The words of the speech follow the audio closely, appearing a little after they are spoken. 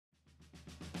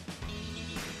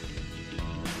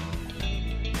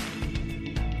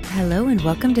Hello and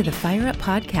welcome to the Fire Up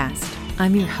Podcast.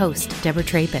 I'm your host, Deborah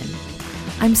Trapin.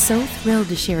 I'm so thrilled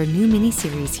to share a new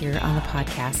mini-series here on the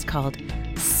podcast called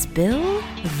Spill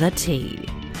the Tea.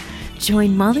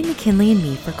 Join Molly McKinley and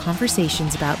me for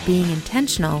conversations about being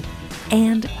intentional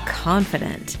and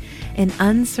confident in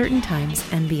uncertain times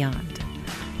and beyond.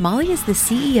 Molly is the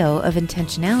CEO of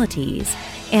Intentionalities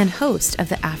and host of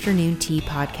the Afternoon Tea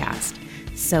podcast.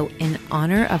 So in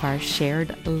honor of our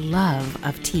shared love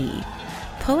of tea,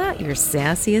 pull out your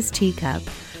sassiest teacup,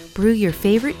 brew your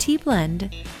favorite tea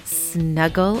blend,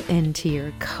 snuggle into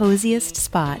your coziest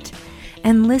spot,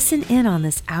 and listen in on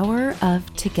this hour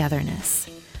of togetherness.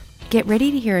 Get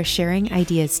ready to hear us sharing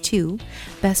ideas too,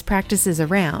 best practices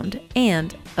around,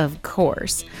 and, of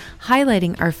course,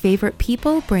 highlighting our favorite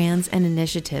people, brands, and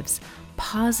initiatives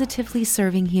positively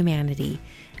serving humanity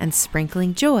and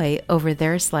sprinkling joy over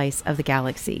their slice of the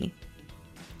galaxy.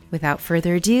 Without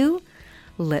further ado,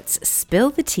 let's spill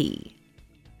the tea.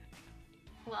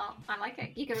 Well, I like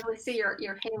it. You can really see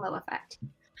your halo effect.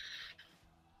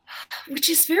 Which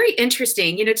is very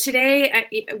interesting. You know, today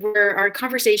our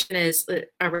conversation is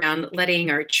around letting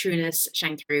our trueness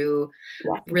shine through,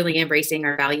 really embracing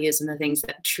our values and the things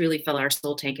that truly fill our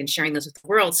soul tank and sharing those with the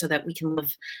world so that we can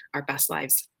live our best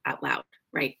lives out loud,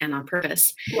 right? And on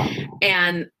purpose. Yeah.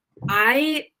 And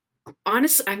I'm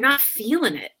not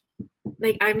feeling it.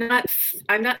 Like I'm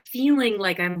not feeling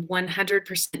like I'm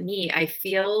 100% me. I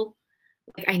feel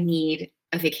like I need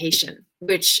a vacation,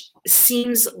 which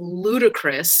seems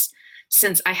ludicrous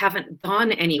since I haven't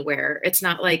gone anywhere. It's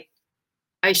not like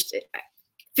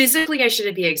physically I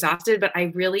shouldn't be exhausted, but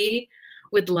I really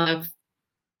would love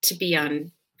to be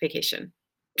on vacation.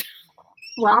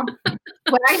 Well,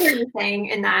 what I hear you saying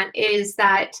in that is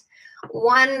that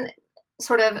one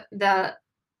sort of the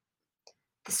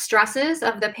stresses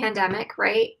of the pandemic,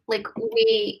 right? Like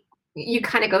you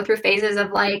kind of go through phases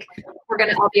of like, we're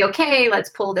going to all be okay. Let's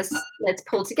pull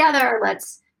together.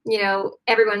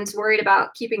 Everyone's worried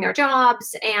about keeping their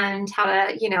jobs and how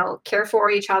to, care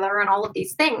for each other and all of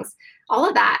these things. All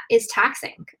of that is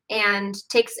taxing and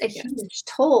takes a huge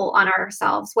toll on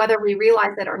ourselves, whether we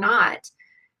realize it or not.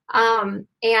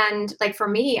 And like for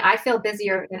me, I feel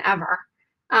busier than ever.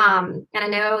 And I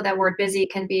know that word busy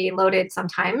can be loaded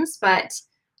sometimes, but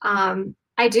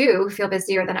I do feel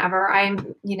busier than ever.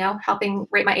 I'm, helping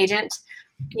Rate My Agent,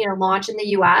 launch in the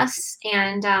US.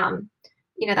 And,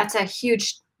 that's a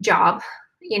huge job,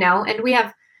 and we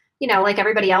have, like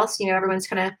everybody else, everyone's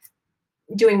kind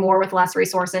of doing more with less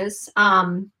resources.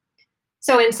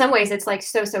 So in some ways it's like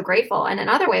so grateful. And in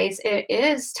other ways it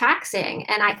is taxing.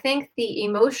 And I think the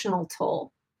emotional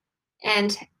toll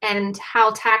and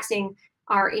how taxing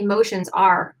our emotions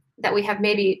are that we have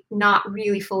maybe not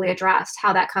really fully addressed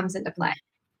how that comes into play.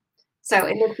 So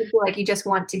it makes you feel like you just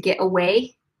want to get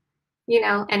away,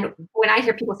 and when I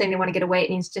hear people saying they want to get away, it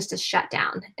means just to shut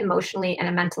down emotionally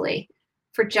and mentally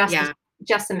for just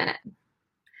a minute.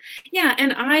 Yeah.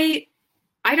 And I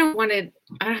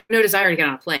have no desire to get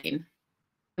on a plane.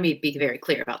 Let me be very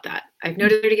clear about that. I've no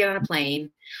desire to get on a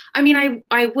plane. I mean,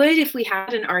 I would, if we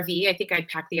had an RV, I think I'd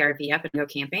pack the RV up and go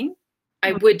camping.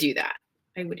 I would do that.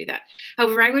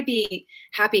 However, I would be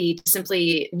happy to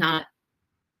simply not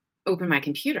open my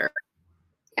computer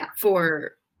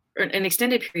for an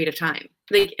extended period of time,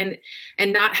 like,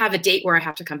 and not have a date where I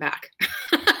have to come back.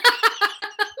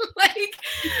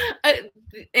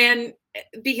 And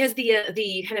because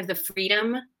the kind of the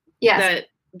freedom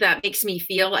that makes me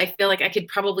feel, I feel like I could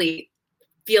probably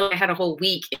feel I had a whole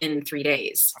week in 3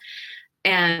 days,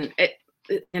 and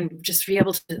just be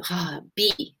able to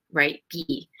be.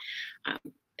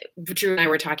 Drew and I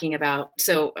were talking about,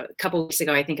 so a couple of weeks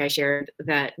ago, I think I shared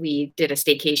that we did a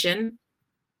staycation.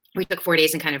 We took 4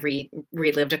 days and kind of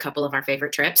relived a couple of our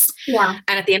favorite trips. Yeah.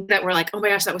 And at the end of that, we're like, oh my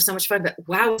gosh, that was so much fun, but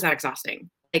wow, was that exhausting.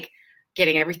 Like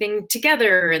getting everything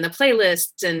together and the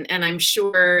playlists. And I'm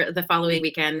sure the following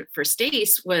weekend for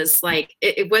Stace was like,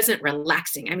 it wasn't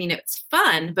relaxing. I mean, it's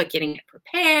fun, but getting it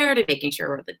prepared and making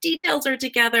sure all the details are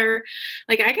together.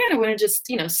 Like I kind of want to just,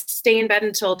 stay in bed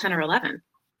until 10 or 11.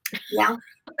 Yeah.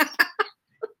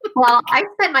 Well, I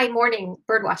spent my morning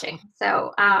bird watching.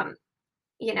 So,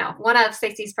 one of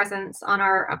Stacey's presents on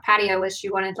our patio was she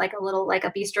wanted like a little, like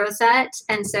a bistro set.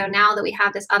 And so now that we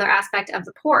have this other aspect of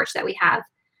the porch that we have,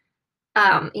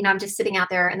 I'm just sitting out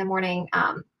there in the morning.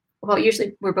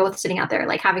 Usually we're both sitting out there,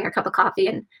 like having a cup of coffee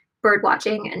and bird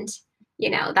watching, and,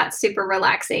 that's super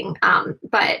relaxing.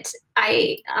 But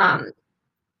I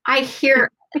hear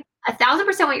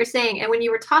 1,000% what you're saying. And when you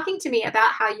were talking to me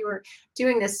about how you were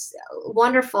doing this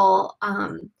wonderful,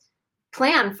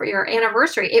 plan for your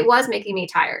anniversary, it was making me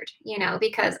tired,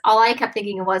 because all I kept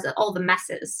thinking was all the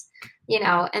messes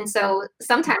And so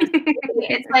sometimes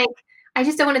it's like, I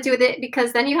just don't want to do it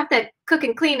because then you have to cook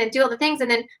and clean and do all the things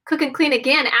and then cook and clean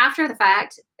again after the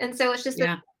fact. And so it's just,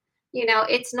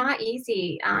 it's not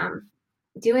easy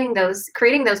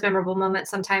creating those memorable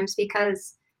moments sometimes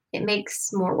because it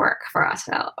makes more work for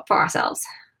ourselves.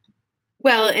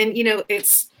 Well, and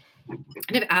it's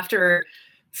kind of after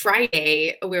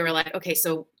Friday, we were like, okay,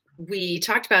 so we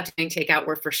talked about doing takeout.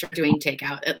 We're for sure doing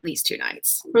takeout at least 2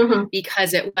 nights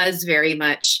because it was very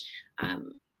much,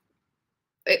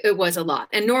 it was a lot.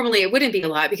 And normally it wouldn't be a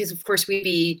lot because of course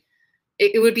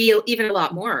it would be even a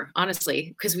lot more,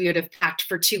 honestly, because we would have packed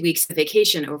for 2 weeks of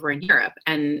vacation over in Europe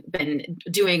and been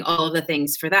doing all of the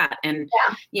things for that. And,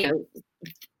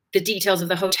 the details of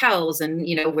the hotels and,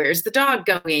 where's the dog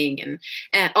going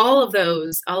and all of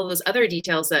those other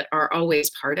details that are always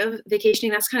part of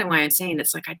vacationing. That's kind of why I'm saying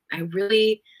it's like,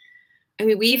 we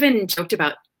even joked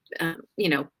about,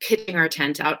 pitching our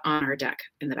tent out on our deck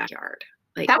in the backyard.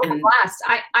 Like, that was a blast.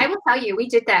 I will tell you, we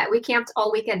did that. We camped all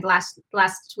weekend last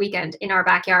weekend in our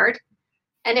backyard,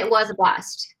 and it was a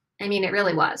blast. I mean, it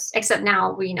really was. Except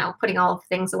now we, putting all the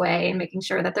things away and making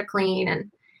sure that they're clean,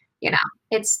 and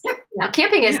it's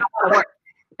camping is a lot of work.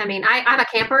 I mean, I'm a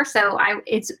camper, so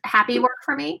it's happy work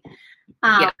for me.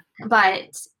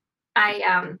 But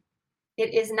it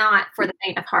is not for the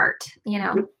faint of heart.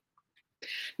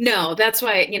 No, that's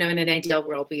why in an ideal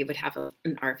world we would have an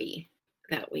RV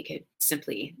that we could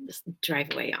simply just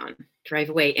drive away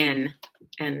in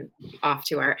and off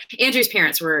to Andrew's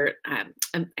parents were,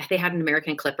 they had an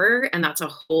American Clipper, and that's a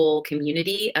whole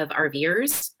community of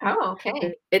RVers. Oh,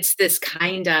 okay. It's this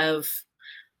kind of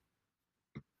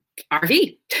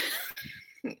RV.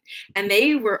 And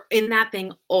they were in that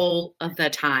thing all of the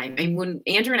time. And when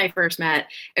Andrew and I first met,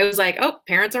 it was like, oh,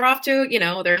 parents are off to,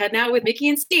 they're heading out with Mickey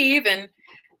and Steve, and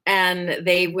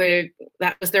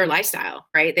that was their lifestyle,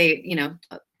 right? They,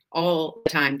 all the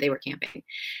time they were camping.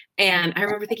 And I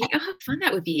remember thinking, oh, how fun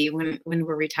that would be when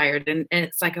we're retired. And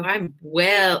it's like, oh, I'm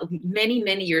many,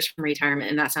 many years from retirement.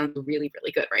 And that sounds really,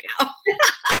 really good right now.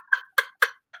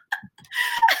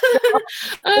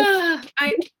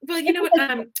 Well, you know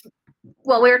what?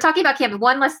 Well, we were talking about camping.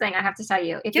 One last thing I have to tell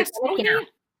you. If you're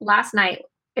last night,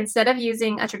 instead of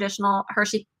using a traditional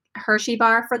Hershey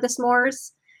bar for the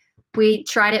s'mores, we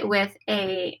tried it with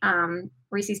a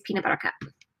Reese's peanut butter cup.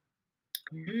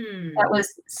 That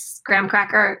was graham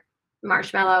cracker,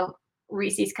 marshmallow,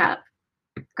 Reese's cup,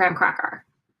 graham cracker.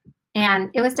 And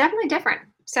it was definitely different.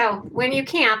 So when you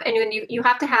camp and when you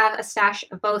have to have a stash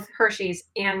of both Hershey's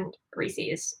and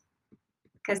Reese's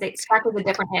because they start with a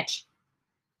different hitch.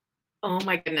 Oh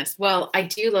my goodness. Well, I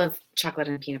do love chocolate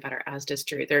and peanut butter, as does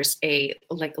Drew. There's a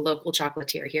local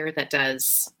chocolatier here that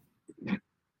does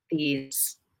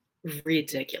these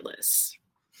ridiculous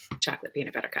chocolate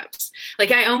peanut butter cups.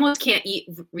 Like, I almost can't eat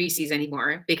Reese's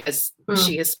anymore because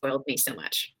she has spoiled me so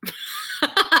much.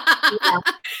 Yeah.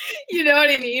 You know what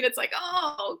I mean? It's like,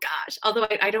 oh gosh. Although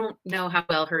I don't know how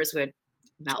well hers would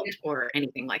melt or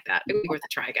anything like that. It would be worth a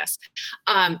try, I guess.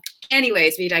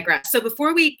 Anyways, we digress. So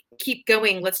before we keep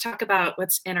going, let's talk about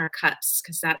what's in our cups,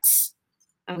 because that's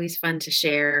always fun to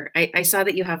share. I saw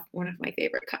that you have one of my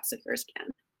favorite cups of yours again.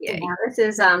 Yay. Yeah, this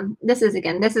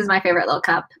is my favorite little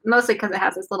cup, mostly because it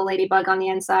has this little ladybug on the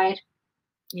inside.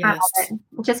 Yes. It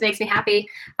just makes me happy.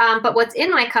 But what's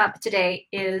in my cup today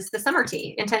is the summer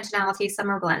tea, Intentionality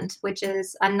Summer Blend, which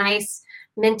is a nice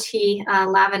minty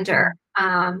lavender,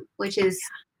 which is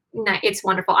it's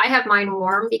wonderful. I have mine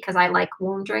warm because I like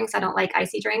warm drinks. I don't like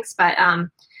icy drinks, but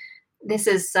this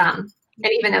is and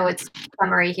even though it's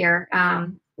summery here,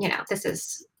 this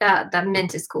is the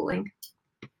mint is cooling.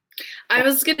 I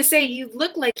was going to say, you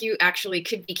look like you actually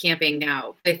could be camping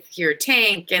now with your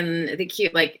tank and the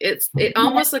cute, it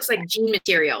almost looks like jean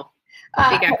material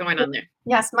you got going on there.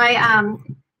 Yes. My,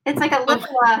 it's like a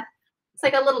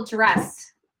little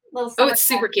dress. It's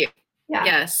super cute.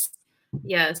 Yeah.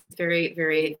 Yes. Very,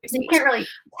 very. You can't really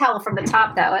tell from the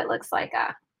top though. It looks like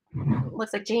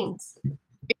jeans.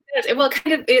 Well,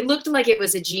 it looked like it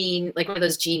was a jean, like one of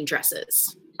those jean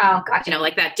dresses. Oh, gotcha.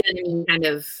 Like that denim kind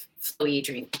of flowy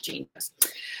jean dress.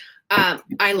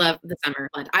 I love the summer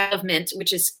blend. I love mint,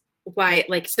 which is why,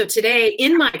 so today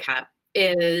in my cup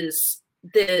is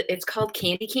it's called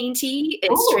candy cane tea.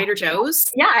 It's Trader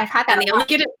Joe's. Yeah, I've had that. And they only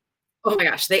get it. Oh my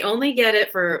gosh, they only get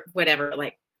it for whatever,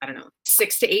 I don't know,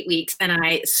 6 to 8 weeks, and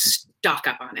I stock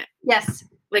up on it. Yes.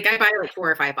 I buy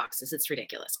 4 or 5 boxes. It's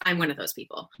ridiculous. I'm one of those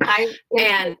people.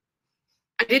 And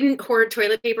I didn't hoard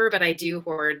toilet paper, but I do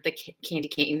hoard the candy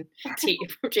cane tea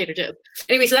from Trader Joe's.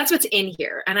 Anyway, so that's what's in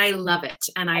here, and I love it.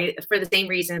 And for the same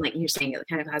reason, like you're saying, it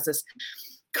kind of has this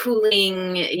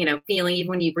cooling, feeling even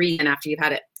when you breathe in after you've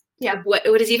had it Yeah. What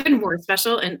is even more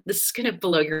special, and this is going to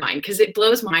blow your mind because it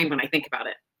blows mine when I think about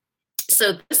it.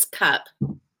 So this cup,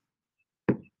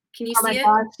 can you see it?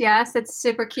 Oh my gosh, yes, it's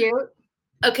super cute.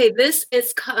 Okay, this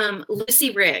is Lucy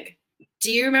Rigg.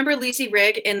 Do you remember Lucy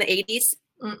Rigg in the 80s?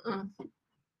 Mm-mm.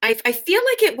 I feel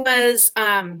like it was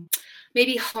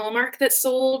maybe Hallmark that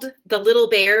sold the little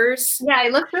bears. Yeah,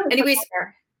 it looks really Anyways,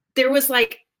 familiar. there was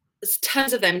like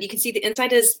tons of them. You can see the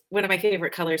inside is one of my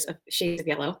favorite colors of shades of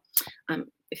yellow.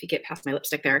 If you get past my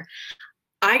lipstick there.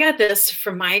 I got this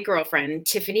from my girlfriend,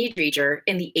 Tiffany Dreger,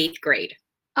 in the 8th grade.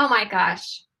 Oh my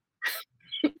gosh.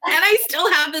 And I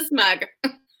still have this mug.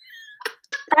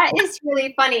 That is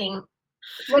really funny.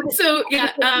 So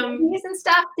yeah, candies and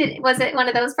stuff. Was it one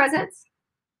of those presents?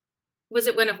 Was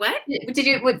it one of what? Did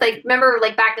you remember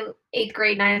like back in 8th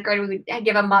grade, 9th grade, we would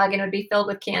give a mug and it would be filled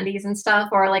with candies and stuff,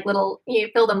 or like little you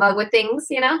fill the mug with things,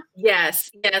 you know?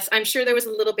 Yes. I'm sure there was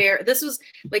a little bear. This was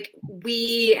like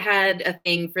we had a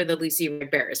thing for the Lucy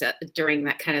Rigg bears during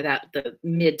that kind of the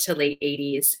mid to late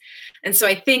 80s, and so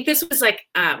I think this was like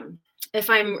if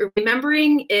I'm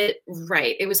remembering it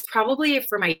right, it was probably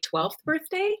for my 12th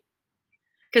birthday,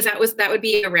 because that would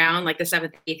be around like the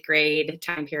 7th, 8th grade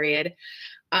time period.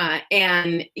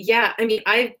 And yeah, I mean,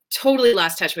 I've totally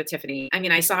lost touch with Tiffany. I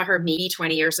mean, I saw her maybe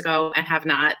 20 years ago and have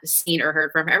not seen or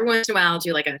heard from her. Every once in a while, I'll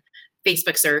do like a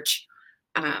Facebook search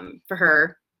for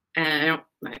her. And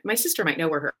my sister might know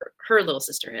where her little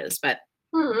sister is. But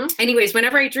anyways,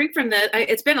 whenever I drink from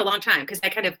it's been a long time because I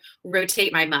kind of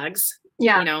rotate my mugs,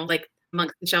 you know, like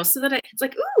amongst the shelves so that it's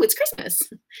like, ooh, it's Christmas.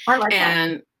 I like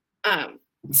that. And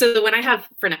so the one I have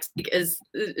for next week is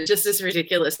just as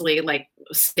ridiculously like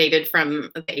stated from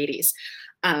the 80s.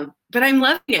 But I'm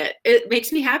loving it. It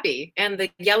makes me happy. And the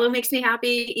yellow makes me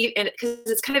happy and because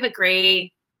it's kind of a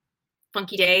gray,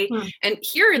 funky day. And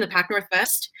here in the Pac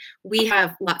Northwest, we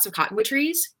have lots of cottonwood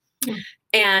trees.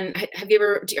 And are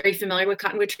you familiar with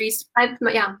cottonwood trees?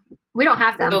 Yeah, we don't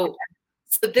have them.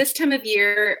 So this time of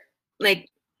year, like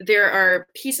there are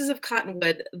pieces of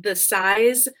cottonwood the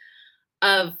size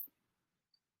of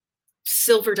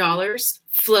silver dollars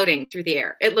floating through the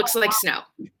air. It looks like snow.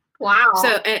 Wow.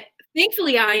 So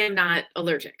thankfully I am not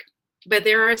allergic, but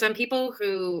there are some people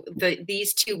who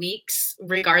these 2 weeks,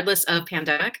 regardless of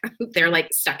pandemic, they're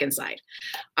like stuck inside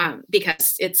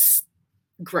because it's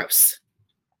gross.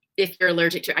 If you're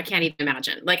allergic to it, I can't even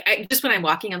imagine. Like just when I'm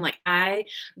walking, I'm like,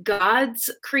 God's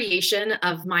creation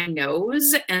of my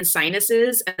nose and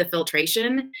sinuses and the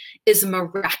filtration is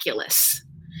miraculous.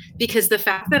 Because the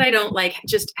fact that I don't like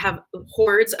just have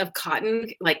hordes of cotton,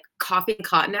 like coughing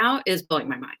cotton out is blowing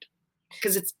my mind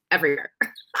because it's everywhere.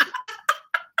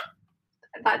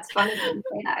 That's funny when you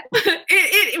say that.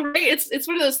 It's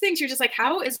one of those things you're just like,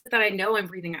 how is it that I know I'm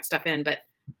breathing that stuff in, but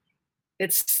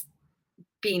it's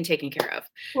being taken care of.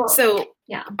 Well, so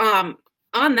yeah.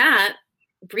 On that,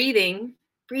 breathing.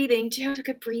 Do you have a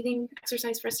good breathing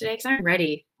exercise for us today? Because I'm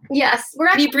ready. Yes, we're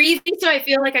actually breathing, so I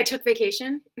feel like I took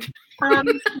vacation.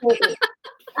 Maybe.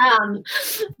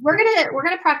 We're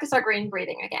gonna practice our green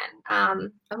breathing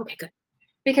again. Okay, good.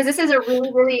 Because this is a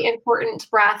really, really important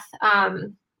breath.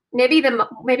 Maybe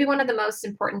one of the most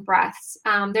important breaths.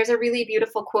 There's a really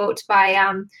beautiful quote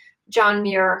by John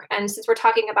Muir, and since we're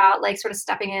talking about like sort of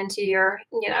stepping into your,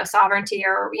 sovereignty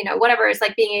or whatever is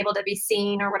like being able to be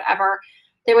seen or whatever.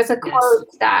 There was a quote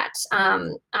that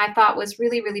I thought was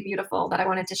really, really beautiful that I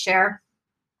wanted to share.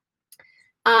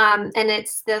 And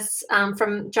it's this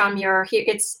from John Muir.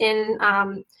 It's in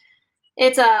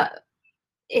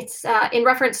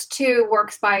reference to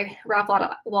works by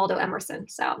Ralph Waldo Emerson.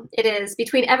 So it is,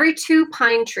 between every 2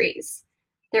 pine trees,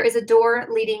 there is a door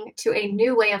leading to a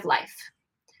new way of life.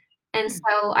 And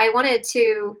so I wanted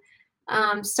to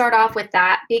start off with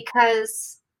that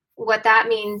because what that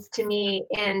means to me,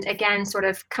 and again, sort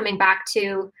of coming back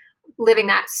to living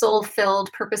that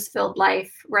soul-filled, purpose-filled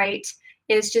life, right,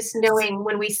 is just knowing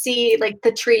when we see like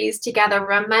the trees together,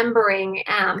 remembering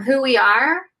who we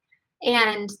are,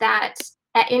 and that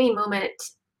at any moment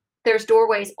there's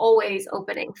doorways always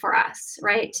opening for us,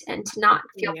 right, and to not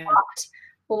feel blocked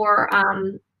or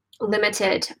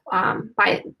limited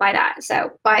by that.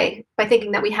 So by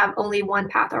thinking that we have only one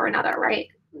path or another, right?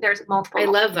 There's multiple. I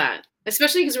love that.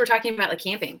 Especially because we're talking about like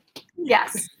camping.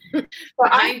 Yes. The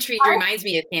pine tree reminds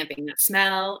me of camping. That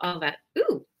smell, all that.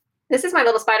 Ooh. This is my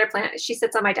little spider plant. She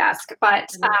sits on my desk. But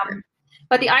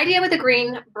the idea with the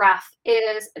green breath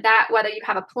is that whether you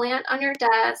have a plant on your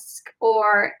desk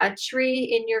or a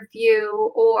tree in your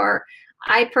view, or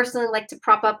I personally like to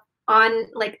prop up on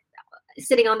like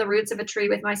sitting on the roots of a tree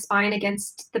with my spine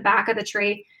against the back of the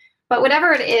tree. But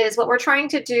whatever it is, what we're trying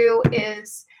to do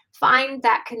is find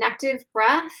that connective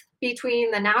breath between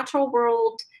the natural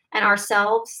world and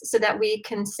ourselves so that we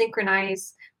can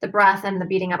synchronize the breath and the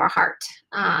beating of our heart,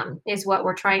 is what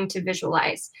we're trying to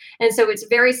visualize. And so it's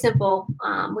very simple.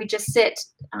 We just sit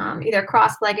either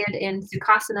cross-legged in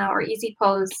Sukhasana or easy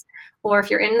pose, or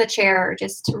if you're in the chair,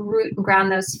 just root and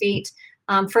ground those feet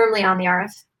firmly on the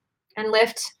earth and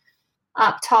lift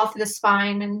up tall through the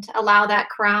spine and allow that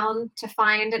crown to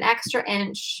find an extra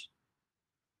inch,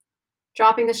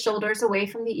 dropping the shoulders away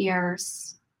from the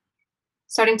ears,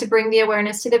 starting to bring the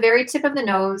awareness to the very tip of the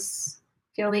nose.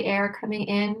 Feel the air coming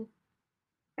in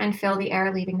and feel the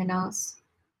air leaving the nose.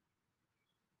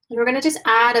 And we're going to just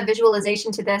add a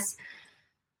visualization to this,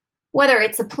 whether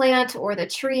it's a plant or the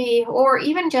tree, or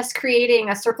even just creating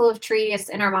a circle of trees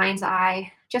in our mind's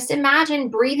eye. Just imagine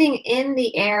breathing in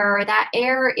the air. That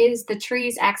air is the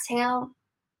tree's exhale.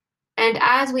 And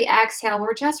as we exhale,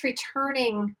 we're just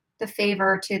returning the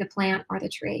favor to the plant or the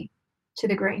tree, to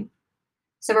the green.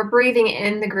 So we're breathing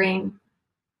in the green.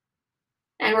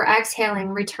 And we're exhaling,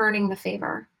 returning the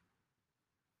favor.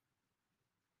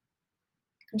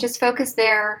 Just focus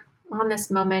there on this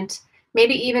moment.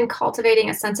 Maybe even cultivating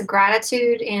a sense of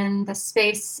gratitude in the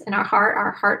space in our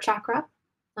heart chakra,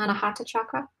 Anahata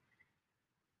chakra,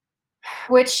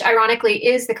 which ironically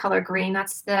is the color green.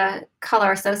 That's the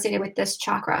color associated with this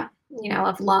chakra,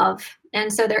 of love.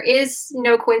 And so there is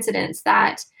no coincidence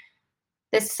that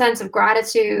this sense of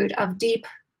gratitude, of deep,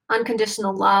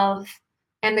 unconditional love,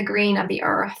 and the green of the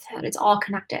earth, that it's all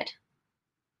connected.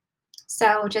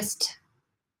 So just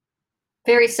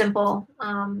very simple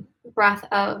breath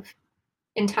of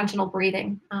intentional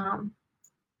breathing. And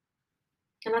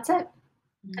that's it.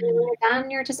 And when you're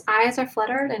done, your just eyes are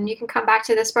fluttered and you can come back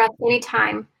to this breath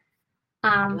anytime.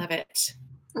 Love it.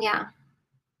 Yeah.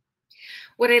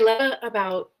 What I love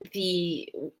about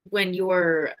when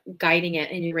you're guiding it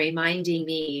and you're reminding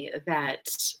me that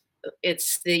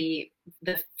it's the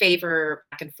favor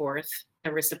back and forth,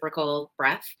 the reciprocal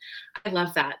breath. I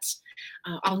love that.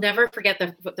 I'll never forget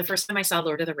the first time I saw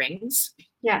Lord of the Rings.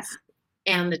 Yes.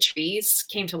 And the trees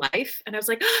came to life. And I was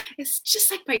like, oh, it's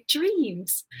just like my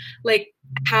dreams. Like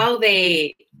how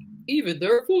even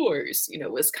their voice,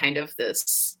 was kind of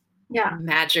this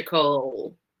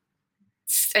magical.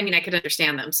 I mean, I could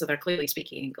understand them, so they're clearly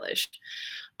speaking English.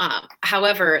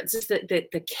 However, it's just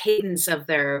the cadence of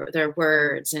their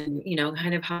words and,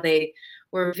 kind of how they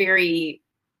were very,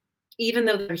 even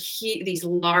though they're these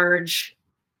large,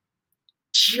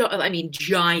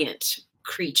 giant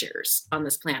creatures on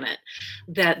this planet,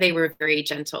 that they were very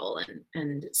gentle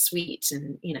and sweet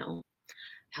and,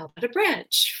 held out a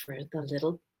branch for the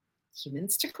little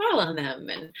humans to crawl on them.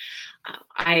 And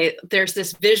there's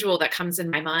this visual that comes in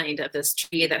my mind of this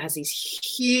tree that has these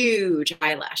huge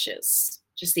eyelashes.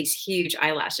 Just these huge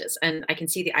eyelashes. And I can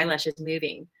see the eyelashes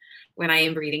moving when I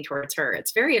am breathing towards her.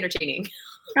 It's very entertaining.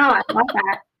 Oh, I love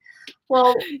that.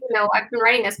 Well, I've been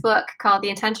writing this book called The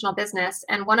Intentional Business,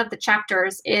 and one of the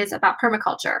chapters is about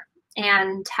permaculture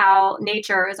and how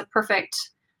nature is a perfect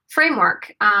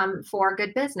framework for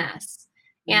good business.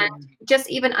 And just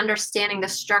even understanding the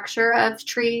structure of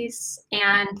trees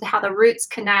and how the roots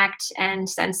connect and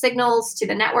send signals to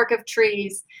the network of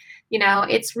trees.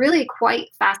 It's really quite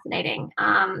fascinating.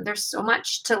 There's so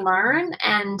much to learn.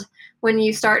 And when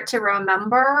you start to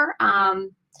remember, I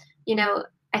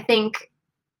think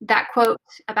that quote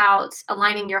about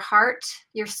aligning your heart,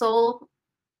 your soul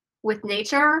with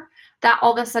nature, that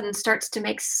all of a sudden starts to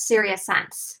make serious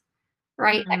sense,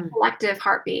 right? A collective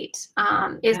heartbeat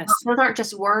those aren't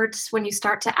just words. When you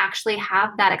start to actually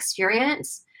have that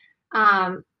experience,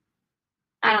 I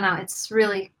don't know, it's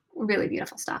really, really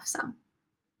beautiful stuff. So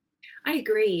I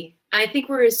agree. I think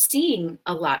we're seeing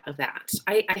a lot of that.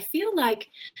 I feel like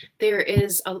there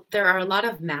are a lot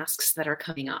of masks that are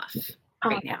coming off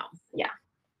right now. Yeah.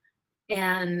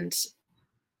 And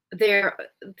there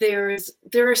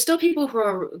are still people who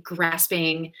are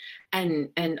grasping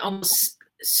and almost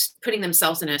putting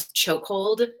themselves in a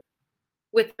chokehold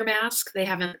with their mask. They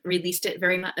haven't released it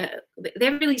very much. They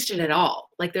haven't released it at all.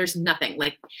 Like there's nothing.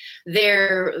 Like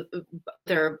their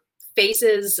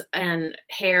faces and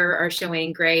hair are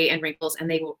showing gray and wrinkles, and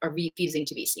they are refusing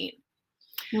to be seen.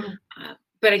 Mm-hmm.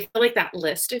 But I feel like that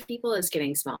list of people is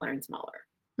getting smaller and smaller.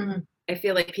 Mm-hmm. I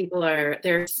feel like people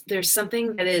there's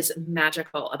something that is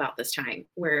magical about this time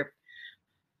where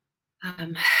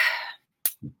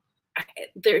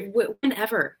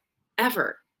whenever,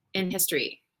 ever in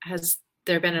history has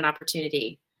there been an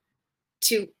opportunity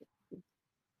to,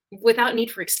 without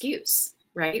need for excuse,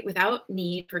 right? Without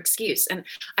need for excuse. And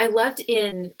I loved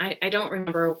I don't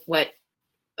remember what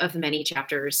of the many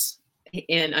chapters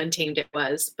in Untamed it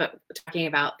was, but talking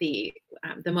about the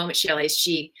moment she realized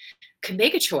she could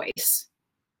make a choice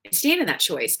and stand in that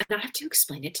choice and not have to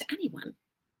explain it to anyone.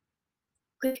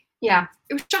 Like, Yeah.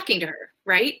 it was shocking to her,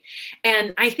 right?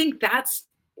 And I think that's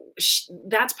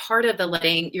part of the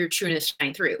letting your trueness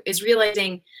shine through, is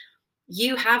realizing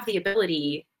you have the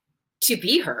ability to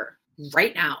be her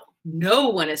right now. No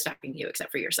one is stopping you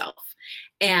except for yourself.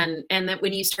 And that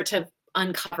when you start to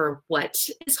uncover what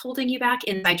is holding you back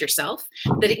inside yourself,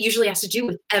 that it usually has to do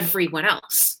with everyone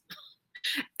else.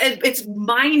 It's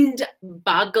mind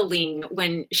boggling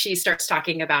when she starts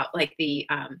talking about like the,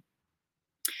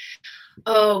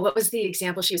 what was the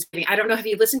example she was giving? I don't know. Have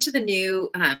you listened to the new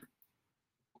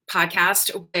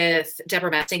podcast with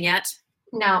Deborah Messing yet?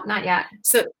 No, not yet.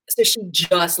 So she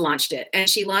just launched it, and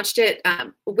she launched it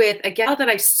with a gal that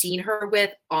I've seen her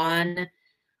with on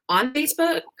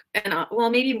Facebook, and well,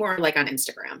 maybe more like on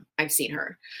Instagram. I've seen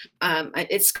her.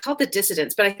 It's called The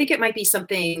Dissidents, but I think it might be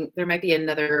something. There might be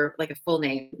another, like a full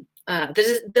name.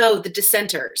 The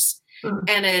Dissenters,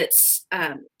 and it's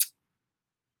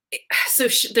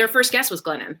their first guest was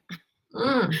Glennon,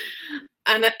 and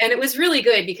it was really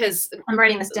good because I'm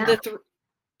writing this down.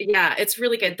 Yeah, it's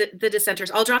really good. The Dissenters.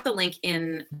 I'll drop the link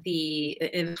in the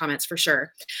comments for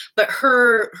sure. But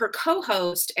her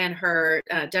co-host and her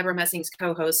Deborah Messing's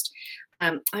co-host.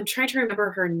 I'm trying to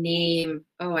remember her name.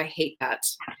 Oh, I hate that.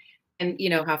 And you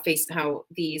know how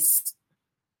these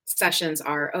sessions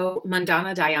are. Oh,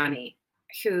 Mandana Dayani,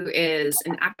 who is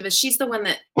an activist. She's the one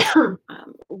that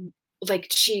like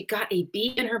she got a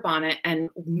bee in her bonnet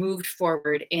and moved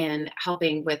forward in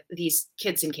helping with these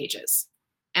kids in cages.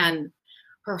 And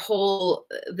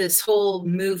this whole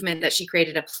movement that she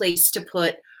created, a place to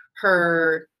put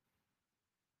her,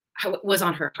 how it was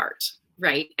on her heart,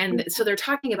 right? And so they're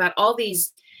talking about all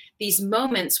these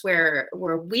moments where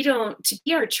we don't, to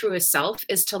be our truest self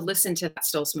is to listen to that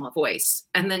still small voice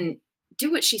and then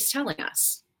do what she's telling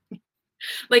us.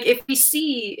 Like if we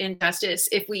see injustice,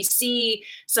 if we see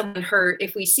someone hurt,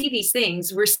 if we see these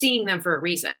things, we're seeing them for a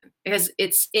reason, because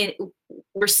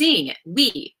we're seeing it.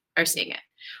 We are seeing it.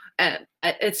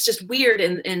 It's just weird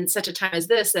in such a time as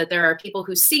this that there are people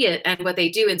who see it, and what they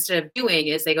do instead of doing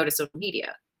is they go to social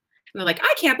media and they're like,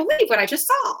 I can't believe what I just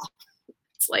saw.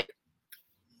 It's like,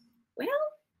 well,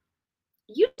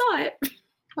 you saw it.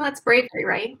 Well, that's bravery,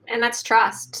 right? And that's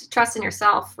trust in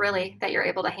yourself, really, that you're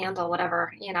able to handle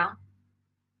whatever, you know?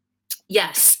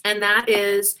 Yes. And that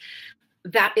is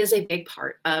a big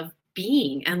part of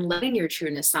being and letting your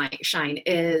trueness shine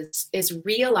is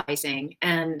realizing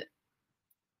and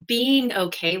being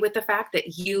okay with the fact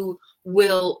that you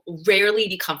will rarely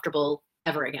be comfortable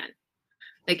ever again.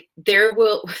 Like there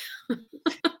will,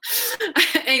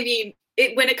 I mean,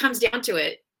 when it comes down to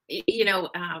it, you know,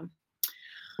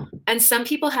 and some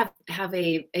people have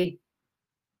a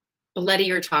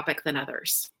bloodier topic than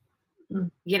others.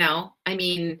 You know, I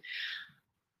mean,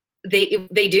 they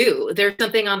do. There's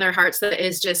something on their hearts that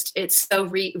is just, it's so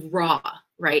raw,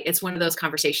 right? It's one of those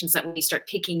conversations that when you start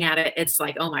picking at it, it's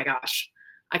like, oh my gosh,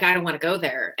 like, I don't want to go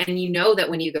there. And you know that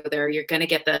when you go there, you're going to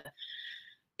get the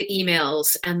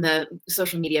emails and the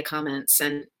social media comments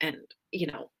and, you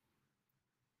know,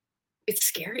 it's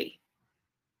scary.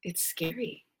 It's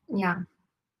scary. Yeah.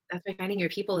 That's why finding your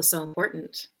people is so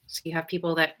important. So you have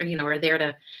people that, you know, are there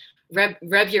to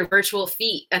rub your virtual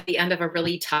feet at the end of a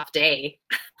really tough day.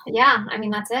 Yeah. I mean,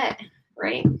 that's it.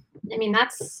 Right. I mean,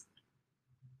 that's,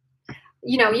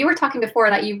 you know, you were talking before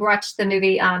that you watched the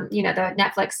movie, you know, the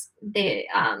Netflix, the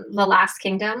Last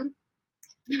Kingdom,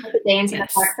 the Danes and the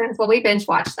Saxons. Well, we binge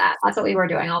watched that. That's what we were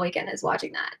doing all weekend, is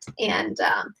watching that. And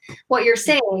what you're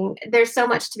saying, there's so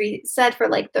much to be said for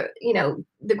like the, you know,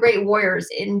 the great warriors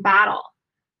in battle,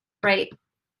 right?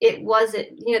 It wasn't,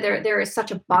 you know, there is such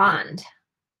a bond,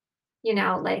 you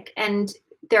know, like, and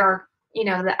there are, you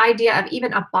know, the idea of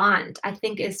even a bond, I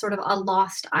think, is sort of a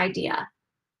lost idea,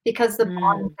 because the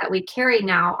bonds that we carry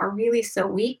now are really so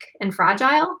weak and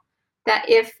fragile that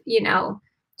if, you know,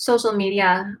 social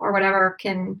media or whatever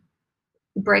can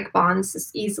break bonds as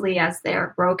easily as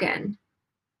they're broken,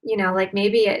 you know, like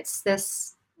maybe it's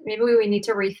this, maybe we need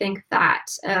to rethink that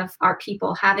of our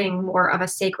people having more of a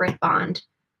sacred bond,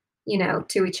 you know,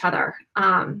 to each other.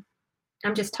 I'm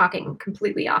just talking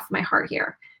completely off my heart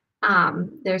here.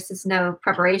 There's just no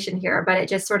preparation here, but it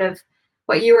just sort of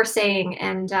what you were saying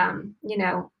and, you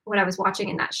know, what I was watching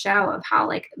in that show of how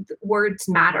like words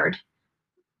mattered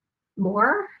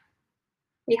more.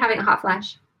 Are you having a hot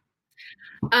flash?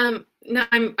 No,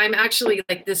 I'm actually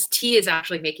like, this tea is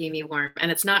actually making me warm,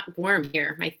 and it's not warm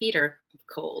here. My feet are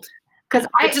cold. Because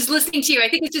I'm just listening to you. I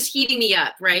think it's just heating me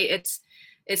up, right? It's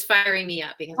firing me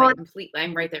up because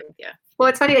I'm right there with you. Well,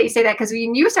 it's funny that you say that, because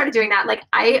when you started doing that, like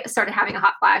I started having a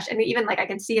hot flash, and even like I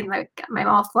can see in like my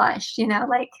mouth flush, you know,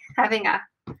 like having a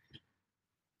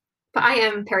but I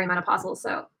am perimenopausal,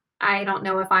 so I don't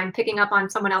know if I'm picking up on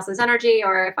someone else's energy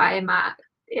or if I'm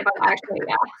actually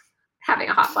having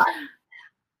a hot flash.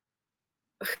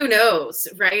 Who knows,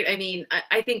 right? I mean,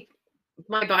 I think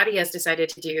my body has decided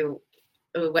to do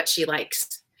what she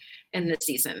likes in this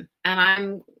season, and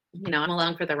I'm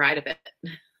along for the ride of it.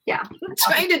 Yeah,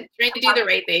 trying to do the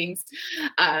right things,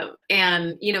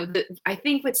 and I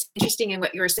think what's interesting in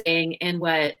what you were saying and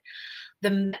what I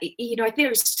think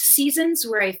there's seasons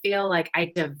where I feel like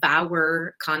I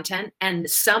devour content, and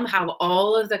somehow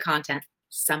all of the content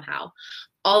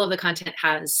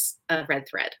has a red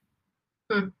thread.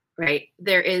 Right?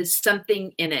 There is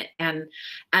something in it, and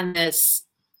this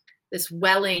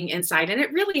welling inside, and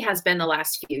it really has been the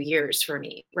last few years for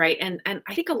me, right? And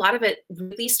I think a lot of it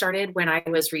really started when I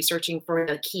was researching for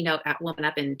the keynote at Woman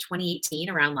Up in 2018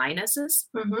 around lionesses,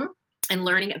 and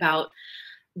learning about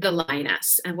the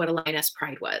lioness and what a lioness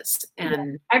pride was.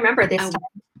 And I remember this.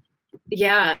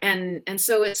 Yeah, and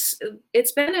so it's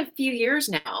been a few years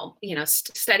now,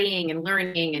 studying and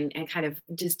learning and kind of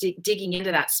just digging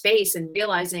into that space and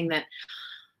realizing that,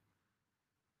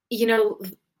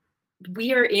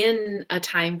 we are in a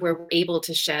time where we're able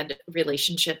to shed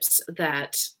relationships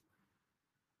that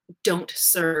don't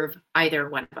serve either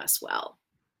one of us well,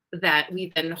 that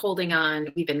we've been holding on,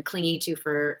 we've been clinging to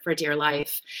for dear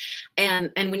life.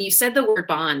 And when you said the word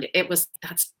bond,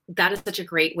 that is such a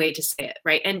great way to say it,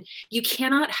 right? And you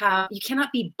cannot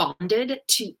be bonded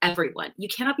to everyone. You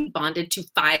cannot be bonded to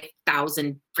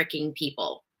 5,000 freaking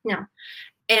people. No.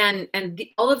 And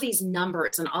all of these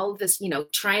numbers and all of this,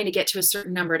 trying to get to a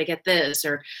certain number to get this,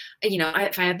 or,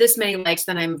 if I have this many likes,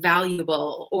 then I'm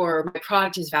valuable, or my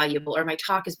product is valuable, or my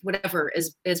talk is whatever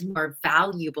is more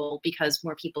valuable because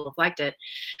more people have liked it.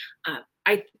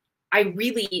 I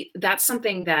really, that's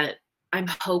something that I'm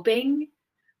hoping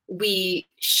we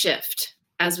shift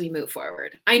as we move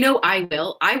forward. I know I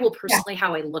will personally,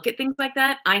 how I look at things like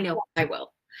that. I know I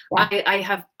will. Yeah. I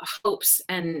have hopes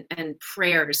and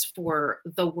prayers for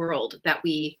the world that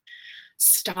we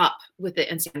stop with the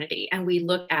insanity and we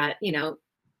look at,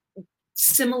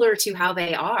 similar to how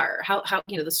they are, how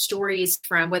the stories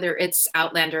from whether it's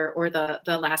Outlander or the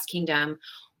Last Kingdom,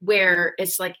 where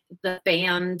it's like the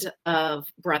band of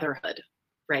brotherhood,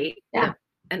 right? Yeah.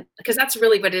 And because that's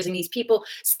really what it is in these people.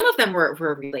 Some of them were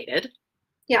related.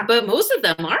 Yeah. But most of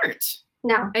them aren't.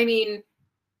 No. I mean,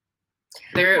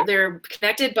 they're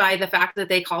connected by the fact that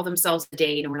they call themselves a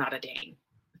Dane or not a Dane.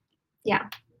 Yeah.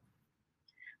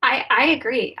 I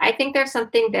agree. I think there's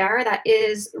something there that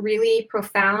is really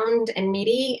profound and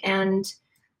meaty. And,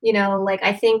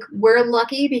 I think we're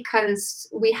lucky because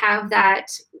we have that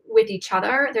with each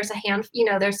other. There's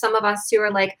there's some of us who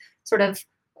are like sort of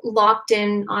locked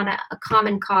in on a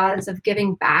common cause of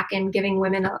giving back and giving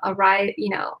women a ride,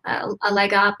 a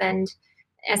leg up. And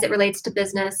as it relates to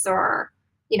business or,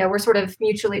 we're sort of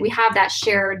we have that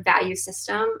shared value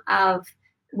system of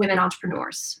women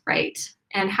entrepreneurs, right?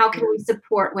 And how can we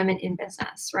support women in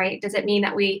business, right? Does it mean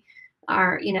that we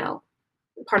are,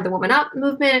 part of the Woman Up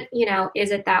movement?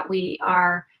 Is it that we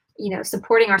are,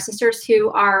 supporting our sisters who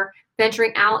are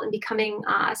venturing out and becoming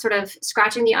sort of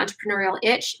scratching the entrepreneurial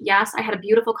itch? Yes, I had a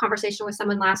beautiful conversation with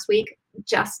someone last week,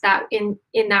 just that in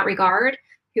that regard,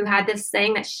 who had this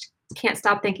thing that she can't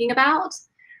stop thinking about,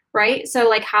 right? So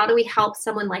like, how do we help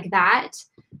someone like that?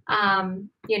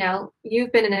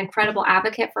 You've been an incredible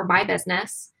advocate for my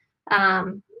business.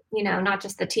 Not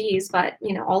just the teas, but,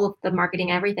 all of the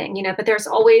marketing, everything, but there's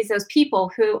always those people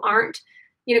who aren't,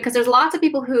 because there's lots of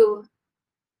people who,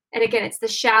 and again, it's the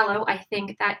shallow, I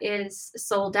think that is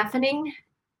soul deafening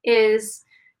is,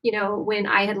 when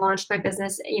I had launched my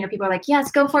business, people are like,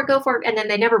 yes, go for it. And then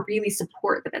they never really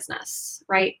support the business.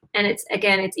 Right. And it's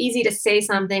easy to say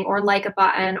something or like a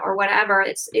button or whatever.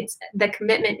 It's the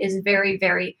commitment is very,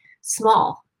 very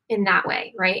small in that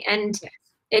way. Right. And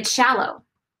it's shallow.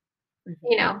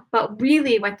 But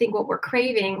really I think what we're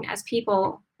craving as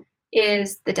people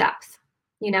is the depth,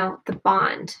 the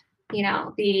bond,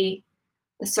 the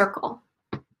circle,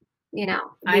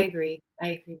 I agree.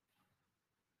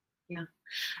 Yeah.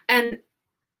 And,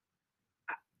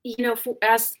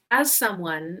 as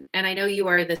someone, and I know you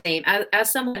are the same,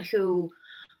 as someone who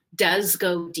does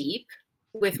go deep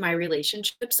with my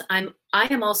relationships, I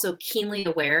am also keenly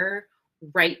aware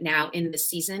right now in this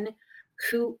season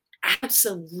who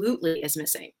absolutely is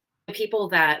missing. The people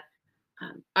that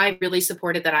I really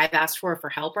supported, that I've asked for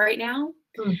help right now.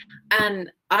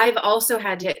 And I've also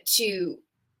had to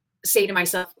say to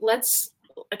myself,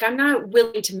 I'm not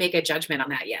willing to make a judgment on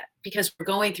that yet, because we're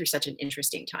going through such an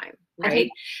interesting time, right?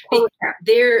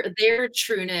 Their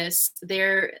trueness,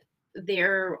 their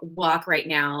walk right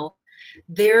now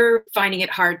they're finding it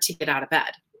hard to get out of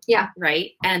bed. Yeah.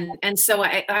 Right. And so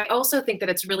I also think that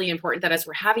it's really important that as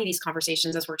we're having these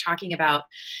conversations, as we're talking about,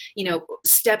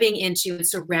 stepping into and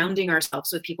surrounding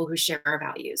ourselves with people who share our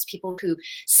values, people who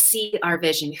see our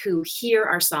vision, who hear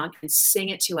our song and sing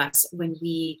it to us when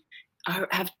we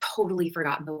have totally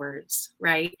forgotten the words,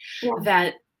 right? Yeah.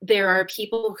 That there are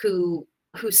people who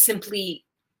simply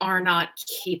are not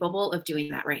capable of doing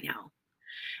that right now.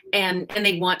 And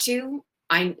they want to.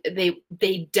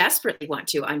 They desperately want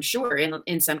to, I'm sure,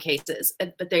 in some cases,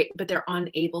 but they're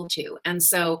unable to. And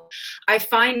so I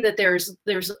find that there's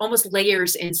almost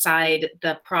layers inside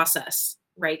the process,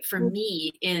 right? For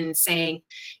me, in saying,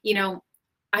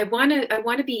 I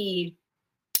want to be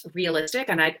realistic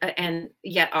and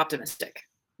yet optimistic,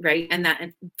 right?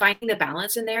 And finding the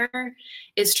balance in there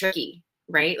is tricky,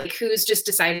 right? Like, who's just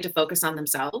decided to focus on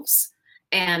themselves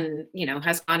and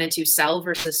has gone into sell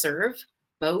versus serve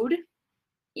mode.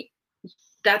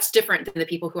 That's different than the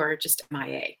people who are just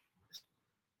MIA.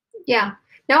 Yeah,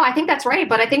 no, I think that's right.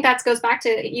 But I think that goes back to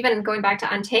even going back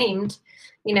to Untamed,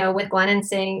 with Glennon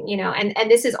saying,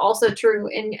 and this is also true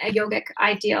in a yogic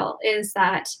ideal, is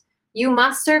that you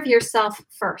must serve yourself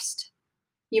first.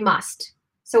 You must.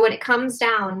 So when it comes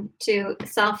down to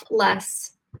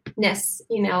selflessness,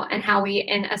 and how we,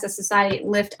 as a society,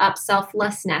 lift up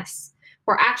selflessness,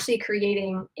 we're actually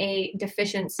creating a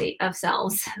deficiency of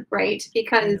selves, right?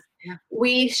 Because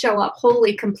we show up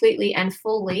wholly, completely, and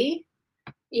fully,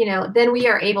 then we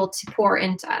are able to pour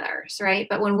into others, right?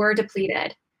 But when we're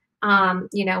depleted,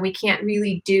 we can't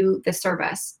really do the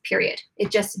service, period.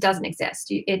 It just doesn't exist.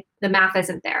 The math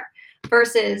isn't there.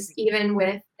 Versus even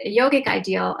with a yogic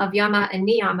ideal of yama and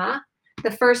niyama,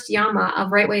 the first yama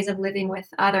of right ways of living with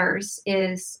others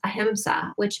is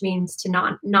ahimsa, which means to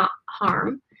not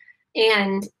harm.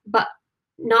 But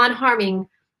non-harming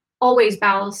always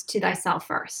bows to thyself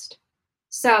first.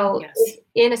 So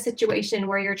in a situation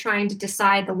where you're trying to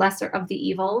decide the lesser of the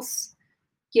evils,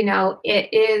 it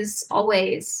is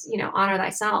always, honor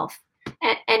thyself.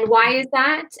 And why is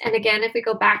that? And again, if we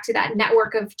go back to that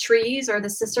network of trees or the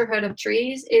sisterhood of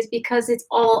trees, is because it's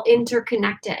all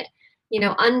interconnected.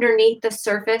 Underneath the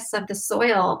surface of the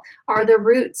soil are the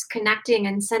roots connecting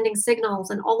and sending signals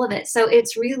and all of it. So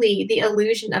it's really the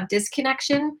illusion of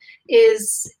disconnection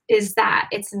is that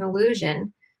it's an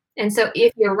illusion. And so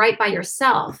if you're right by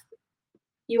yourself,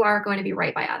 you are going to be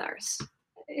right by others,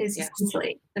 is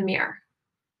essentially the mirror.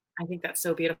 I think that's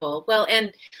so beautiful. Well,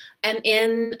 and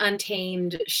in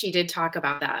Untamed, she did talk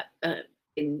about that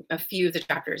in a few of the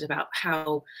chapters, about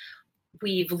how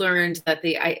we've learned that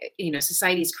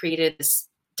society's created this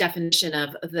definition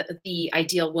of the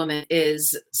ideal woman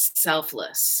is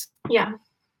selfless. Yeah.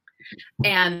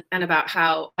 And about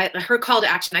how her call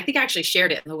to action, I think I actually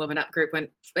shared it in the Woman Up group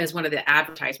as one of the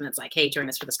advertisements, like, hey, join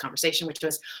us for this conversation, which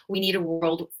was, we need a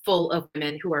world full of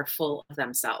women who are full of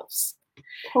themselves.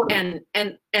 Totally.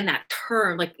 And that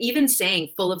term, like, even saying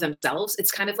full of themselves,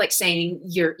 it's kind of like saying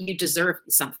you deserve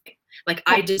something. Like,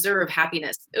 I deserve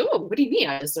happiness. Oh, what do you mean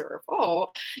I deserve? Oh,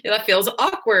 that feels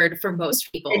awkward for most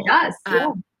people. It does.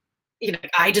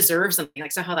 I deserve something.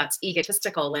 Like, somehow that's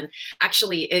egotistical. And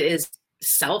actually, it is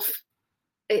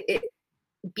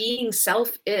being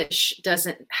selfish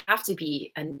doesn't have to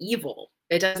be an evil.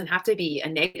 It doesn't have to be a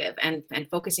negative, and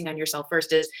focusing on yourself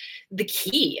first is the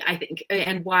key, I think,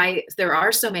 and why there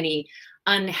are so many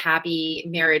unhappy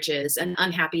marriages and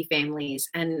unhappy families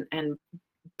and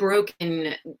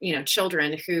broken,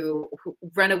 children who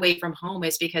run away from home,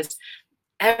 is because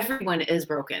everyone is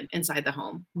broken inside the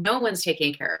home. No one's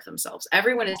taking care of themselves.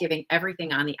 Everyone is giving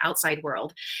everything on the outside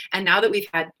world. And now that we've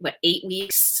had 8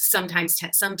 weeks, sometimes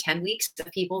some 10 weeks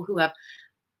of people who have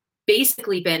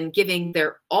basically been giving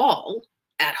their all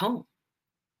at home.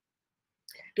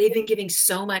 They've been giving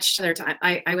so much to their time.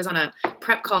 I was on a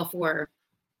prep call for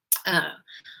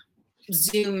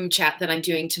Zoom chat that I'm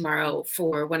doing tomorrow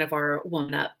for one of our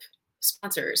Woman Up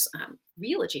sponsors,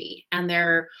 Realogy. And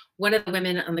one of the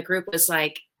women on the group was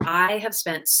like, I have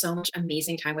spent so much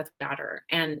amazing time with my daughter,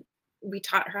 and we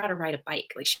taught her how to ride a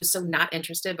bike. Like, she was so not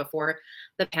interested before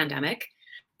the pandemic,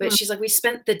 but she's like, we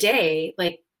spent the day,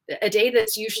 like a day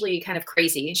that's usually kind of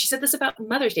crazy. And she said this about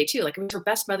Mother's Day too. Like, it was her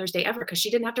best Mother's Day ever because she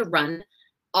didn't have to run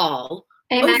all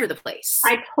over the place.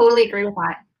 I totally agree with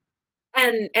that.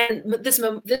 And this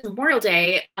Memorial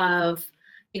Day of,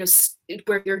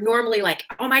 where you're normally like,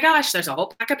 oh my gosh, there's a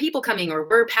whole pack of people coming, or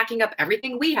we're packing up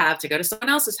everything we have to go to someone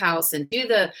else's house and do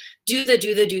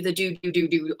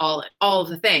all of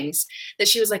the things, that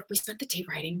she was like, we spent the day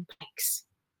riding bikes.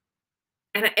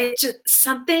 And it's just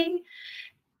something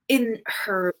in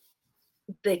her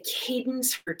the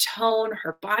cadence, her tone,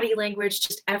 her body language,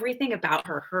 just everything about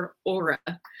her aura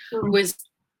was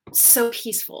so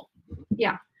peaceful.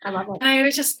 Yeah, I love it. And I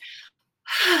was just,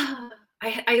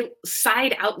 I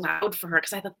sighed out loud for her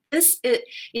because I thought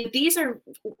these are,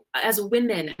 as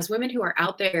women who are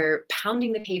out there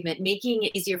pounding the pavement, making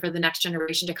it easier for the next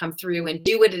generation to come through and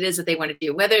do what it is that they want to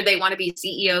do, whether they want to be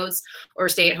CEOs or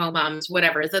stay-at-home moms,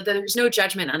 whatever. There's no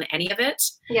judgment on any of it.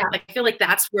 Yeah. Like, I feel like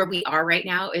that's where we are right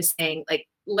now, is saying, like,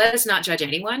 let us not judge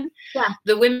anyone. Yeah.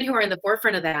 The women who are in the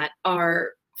forefront of that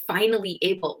are finally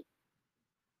able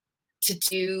to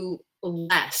do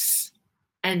less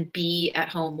and be at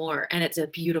home more. And it's a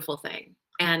beautiful thing.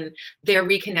 And they're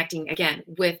reconnecting again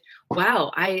with,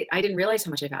 wow, I didn't realize how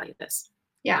much I value this.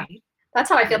 Yeah. Right? That's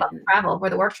how I feel about the travel, or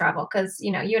the work travel. Cause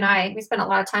you know, you and I, we spend a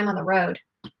lot of time on the road.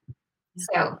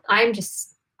 So I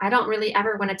don't really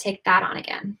ever want to take that on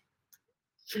again.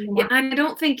 Yeah, and I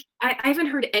don't think, I haven't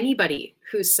heard anybody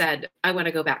who said, I want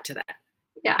to go back to that.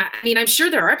 Yeah. I mean, I'm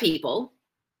sure there are people.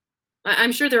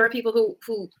 I'm sure there are people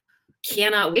who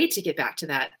cannot wait to get back to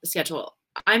that schedule.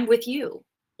 I'm with you,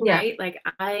 right? Like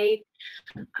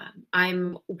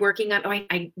I'm working on,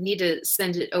 I need to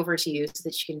send it over to you so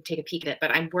that you can take a peek at it,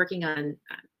 but I'm working on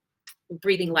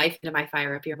breathing life into my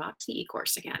Fire Up Your Moxie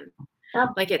course again. Oh.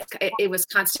 Like it was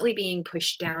constantly being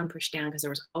pushed down because there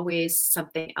was always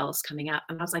something else coming up.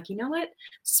 And I was like, you know what?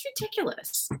 This is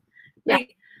ridiculous. Yeah.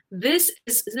 Like this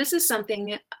is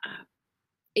something,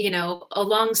 you know,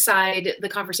 alongside the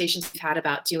conversations we've had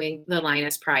about doing the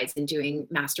Lioness Prides and doing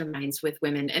masterminds with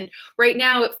women. And right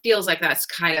now it feels like that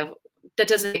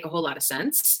doesn't make a whole lot of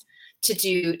sense to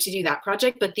do that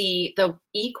project. But the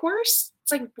e-course,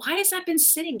 it's like, why has that been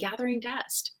sitting gathering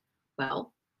dust?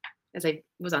 Well, as I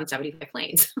was on 75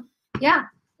 planes. Yeah.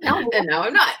 No. And now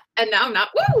I'm not.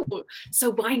 Woo!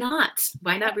 So why not?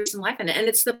 Why not breathe some life in it? And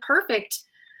it's the perfect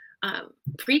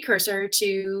precursor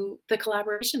to the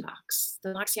collaboration box,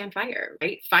 the Moxie on Fire,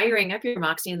 right? Firing up your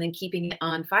Moxie and then keeping it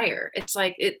on fire. It's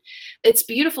like it's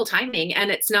beautiful timing,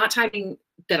 and it's not timing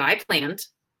that I planned.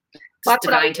 It's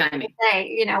divine timing. Say,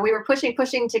 you know, we were pushing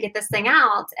to get this thing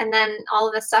out, and then all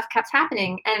of this stuff kept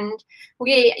happening. And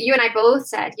you and I both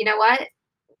said, you know what?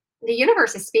 The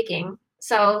universe is speaking.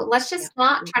 So let's just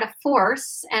not try to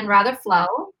force and rather flow.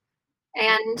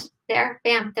 And there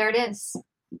it is.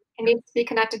 It needs to be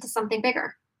connected to something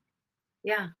bigger.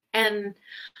 Yeah. And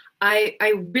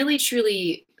I really,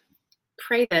 truly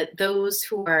pray that those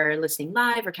who are listening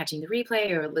live or catching the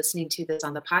replay or listening to this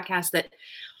on the podcast, that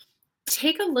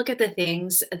take a look at the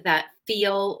things that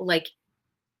feel like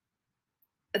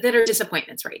that are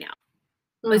disappointments right now.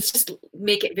 Let's just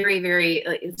make it very, very,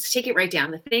 let's take it right down.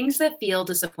 The things that feel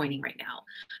disappointing right now,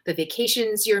 the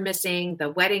vacations you're missing, the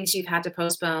weddings you've had to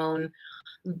postpone,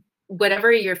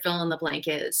 whatever your fill in the blank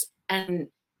is, and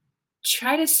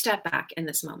try to step back in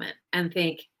this moment and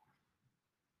think,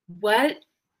 what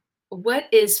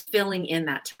is filling in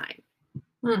that time?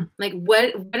 Like,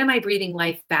 what am I breathing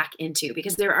life back into?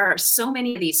 Because there are so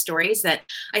many of these stories that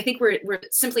I think we're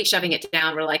simply shoving it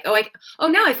down. We're like,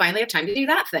 now I finally have time to do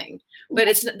that thing. But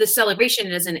it's the celebration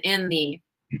isn't in the,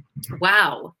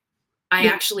 wow, I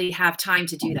actually have time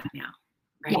to do that now,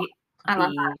 right? Yeah, I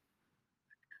love that.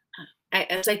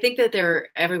 I think that they're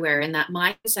everywhere, in that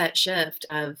mindset shift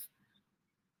of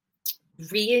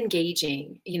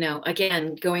re-engaging, you know,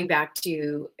 again, going back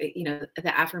to, you know,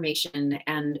 the affirmation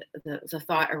and the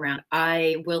thought around,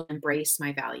 I will embrace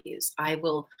my values. I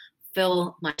will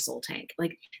fill my soul tank.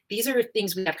 Like, these are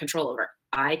things we have control over.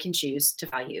 I can choose to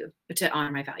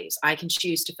honor my values. I can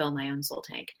choose to fill my own soul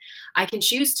tank. I can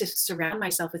choose to surround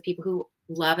myself with people who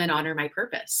love and honor my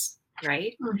purpose.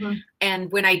 Right. Mm-hmm.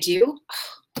 And when I do,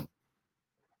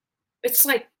 it's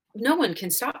like, no one can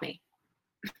stop me.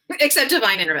 Except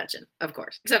divine intervention, of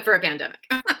course, except for a pandemic.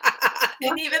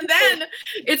 And even then,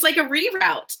 it's like a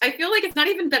reroute. I feel like it's not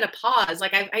even been a pause.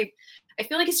 Like I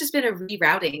feel like it's just been a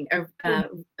rerouting.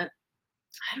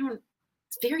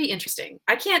 It's very interesting.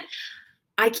 I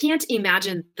can't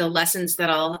imagine the lessons that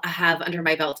I'll have under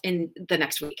my belt in the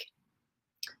next week.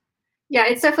 Yeah,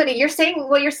 it's so funny.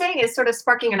 What you're saying is sort of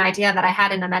sparking an idea that I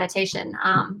had in a meditation.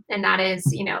 And that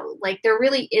is, you know, like, there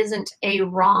really isn't a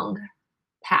wrong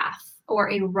path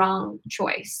or a wrong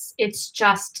choice. It's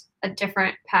just a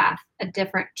different path, a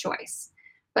different choice.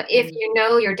 But if you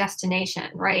know your destination,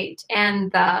 right,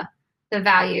 and the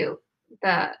value,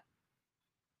 the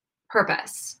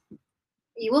purpose,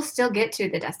 you will still get to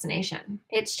the destination.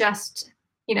 It's just,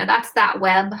 you know, that's that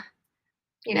web,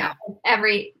 you know,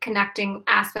 every connecting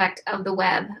aspect of the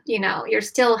web, you know, you're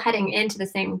still heading into the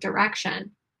same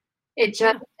direction. It's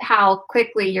just how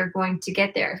quickly you're going to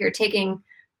get there. If you're taking,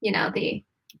 you know, the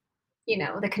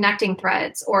the connecting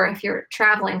threads, or if you're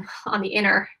traveling on the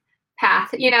inner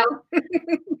path,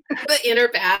 The inner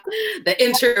path, the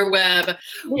interweb.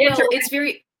 Well, it's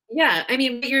very, yeah. I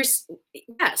mean,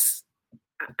 yes.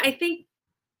 I think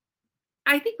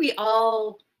we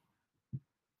all,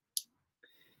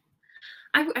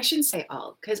 I shouldn't say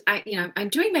all, because I'm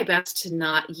doing my best to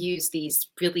not use these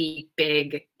really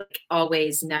big, like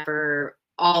always, never,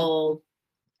 all,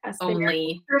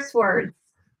 only curse words.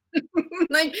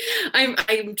 Like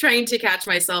I'm trying to catch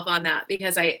myself on that,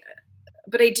 because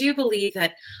but I do believe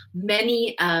that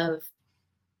many of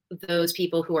those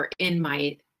people who are in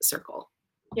my circle,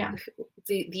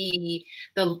 the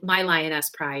my lioness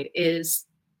pride is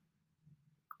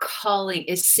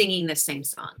singing the same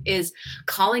song, is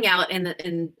calling out in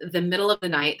the middle of the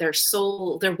night. They're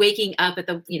waking up at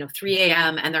the 3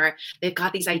 a.m. and they've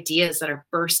got these ideas that are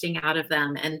bursting out of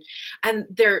them, and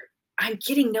I'm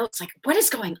getting notes like, what is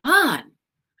going on?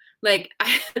 Like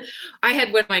I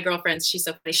had one of my girlfriends, she's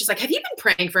so funny. She's like, have you been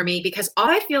praying for me? Because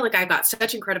I feel like I've got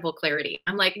such incredible clarity.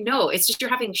 I'm like, no, it's just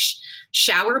you're having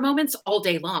shower moments all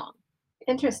day long.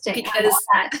 Interesting. Because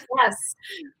yes.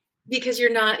 Because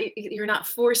you're not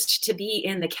forced to be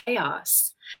in the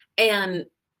chaos. And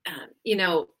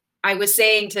I was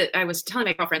telling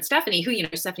my girlfriend Stephanie,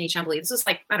 Stephanie Chambly, this was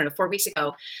like, I don't know, 4 weeks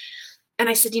ago. And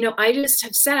I said, I just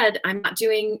have said I'm not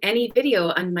doing any video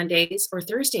on Mondays or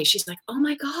Thursdays. She's like, oh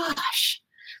my gosh.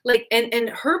 Like, and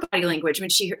her body language, when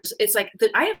she hears, it's like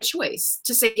that I have a choice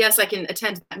to say, yes, I can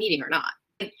attend that meeting or not.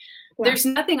 Like, there's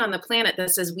nothing on the planet that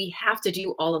says we have to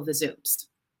do all of the Zooms.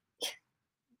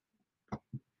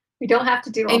 We don't have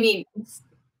to do all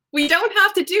we don't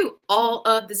have to do all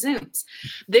of the Zooms.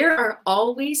 There are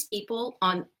always people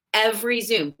on every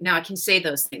Zoom. Now I can say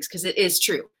those things because it is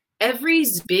true. Every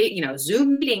big,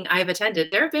 Zoom meeting I've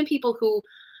attended, there have been people who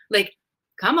like,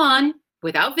 come on,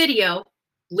 without video,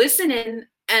 listen in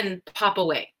and pop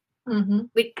away. Mm-hmm.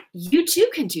 Like, you too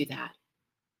can do that.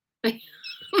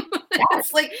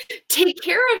 It's like, take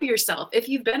care of yourself. If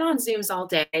you've been on Zooms all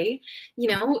day,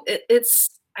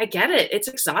 I get it. It's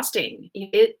exhausting.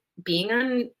 Being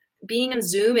on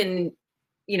Zoom and,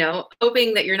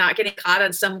 hoping that you're not getting caught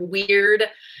on some weird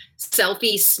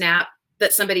selfie snap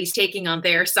that somebody's taking on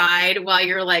their side while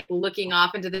you're like looking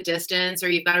off into the distance, or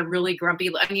you've got a really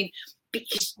grumpy,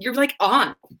 because you're like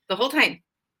on the whole time.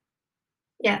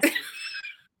 Yes.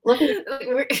 That's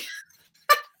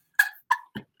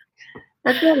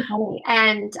really funny.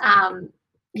 And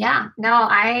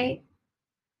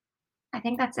I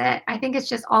think that's it. I think it's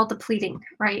just all depleting,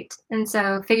 right? And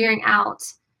so figuring out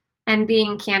and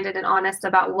being candid and honest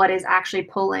about what is actually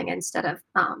pulling instead of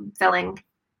filling,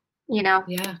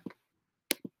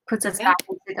 puts us back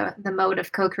into the mode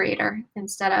of co-creator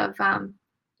instead of,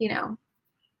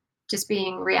 just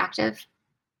being reactive.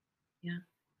 Yeah.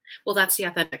 Well, that's the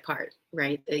authentic part,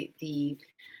 right?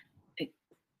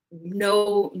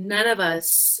 None of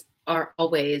us are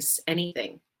always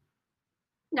anything.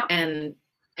 No. And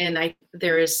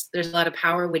there's a lot of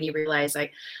power when you realize,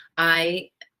 like, I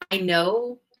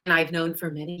know, and I've known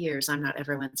for many years, I'm not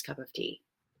everyone's cup of tea.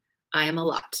 I am a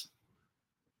lot.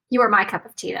 You are my cup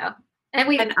of tea, though.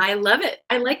 And I love it.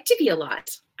 I like to be a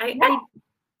lot.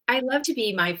 I love to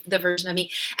be the version of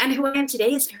me. And who I am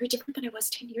today is very different than I was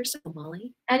 10 years ago,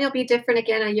 Molly. And you'll be different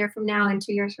again a year from now and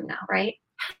 2 years from now, right?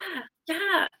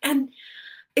 Yeah. And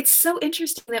it's so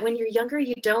interesting that when you're younger,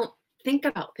 you don't think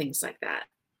about things like that.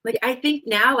 Like, I think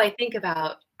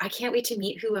about, I can't wait to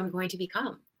meet who I'm going to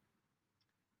become.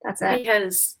 That's it.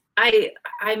 Because I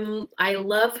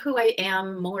love who I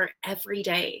am more every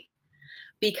day,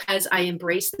 because I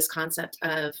embrace this concept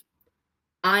of,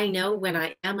 I know when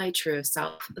I am my true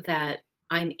self that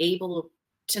I'm able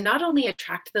to not only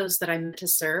attract those that I'm meant to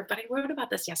serve, but I wrote about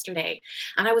this yesterday,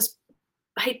 and I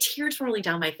had tears rolling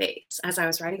down my face as I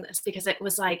was writing this, because it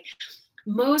was like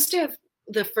most of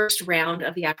the first round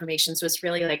of the affirmations was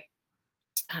really like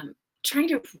trying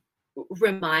to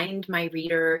remind my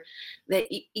reader that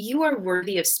you are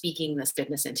worthy of speaking this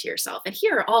goodness into yourself. And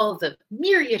here are all of the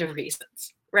myriad of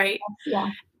reasons, right? Yeah.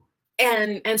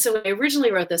 And so when I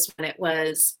originally wrote this one, it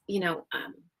was,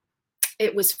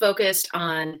 it was focused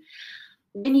on,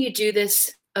 when you do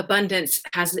this, abundance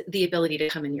has the ability to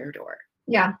come in your door.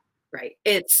 Yeah. Right.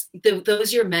 It's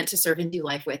those you're meant to serve and do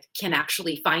life with can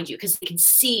actually find you, because they can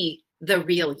see the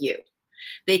real you.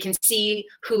 They can see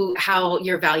how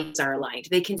your values are aligned.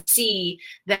 They can see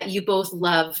that you both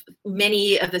love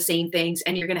many of the same things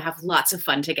and you're going to have lots of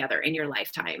fun together in your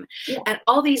lifetime. Yeah. And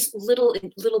all these little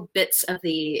bits of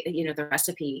the, the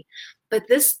recipe. But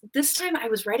this time I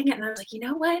was writing it and I was like, you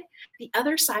know what? The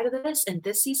other side of this and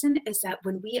this season is that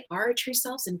when we are our true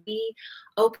selves and we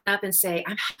open up and say,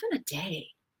 I'm having a day.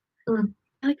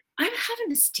 Like, I'm having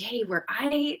this day where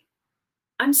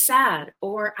I'm sad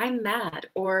or I'm mad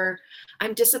or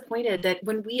I'm disappointed, that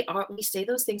when we say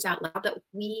those things out loud, that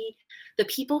the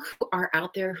people who are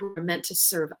out there who are meant to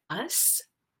serve us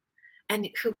and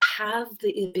who have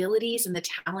the abilities and the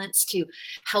talents to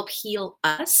help heal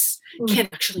us can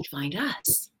actually find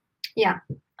us. Yeah,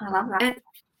 I love that.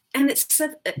 And it's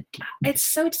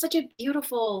such a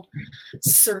beautiful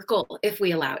circle if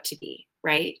we allow it to be,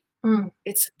 right?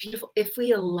 It's beautiful if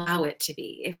we allow it to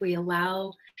be, if we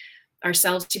allow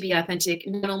ourselves to be authentic,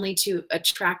 not only to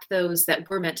attract those that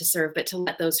we're meant to serve, but to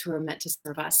let those who are meant to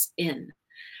serve us in.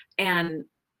 And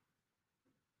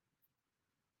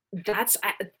that's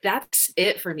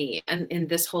it for me. And in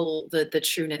this whole, the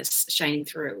trueness shining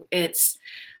through, it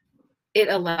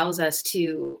allows us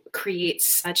to create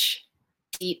such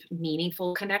deep,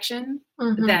 meaningful connection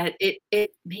that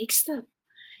it makes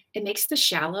the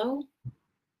shallow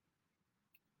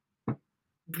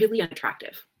really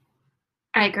unattractive.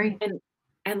 I agree.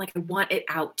 And like, I want it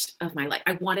out of my life.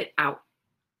 I want it out.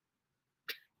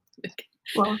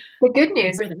 Well, the good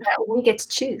news is that we get to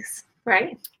choose,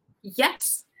 right?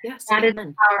 Yes. That is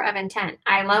the power of intent.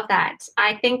 I love that.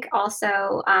 I think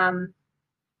also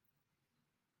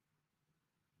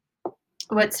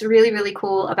what's really, really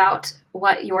cool about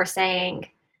what you're saying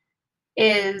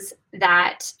is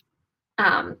that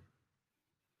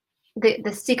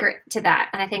the secret to that,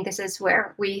 and I think this is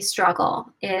where we struggle,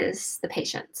 is the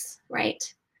patience, right?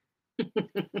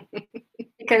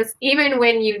 Because even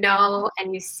when you know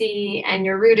and you see and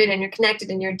you're rooted and you're connected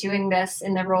and you're doing this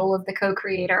in the role of the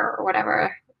co-creator or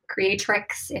whatever,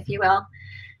 creatrix, if you will,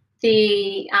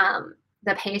 the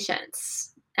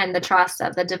patience and the trust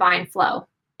of the divine flow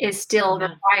is still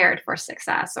required for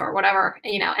success or whatever,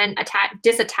 and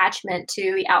disattachment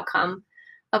to the outcome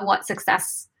of what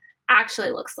success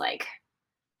actually looks like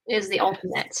is the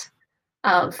ultimate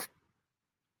of,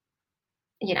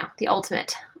 the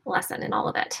ultimate lesson in all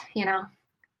of it,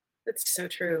 That's so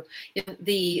true.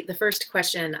 The first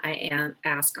question I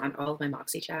ask on all of my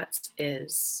Moxie chats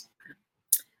is,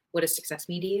 what does success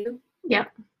mean to you?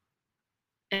 Yep.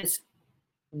 And it's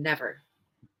never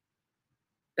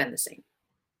been the same.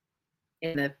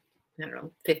 In the,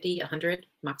 50, 100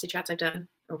 Moxie chats I've done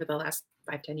over the last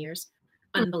 5-10 years.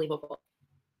 Unbelievable.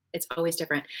 It's always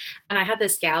different. And I had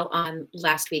this gal on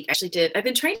last week. I've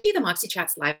been trying to do the Moxie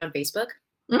chats live on Facebook.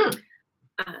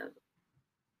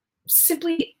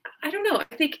 Simply, I don't know.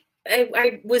 I think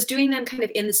I was doing them kind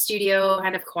of in the studio,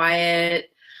 kind of quiet.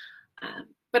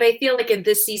 But I feel like in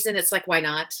this season, it's like, why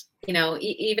not?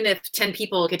 Even if 10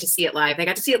 people get to see it live, they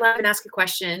got to see it live and ask a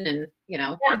question, and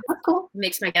yeah, that's cool.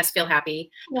 Makes my guests feel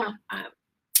happy. Yeah.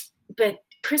 But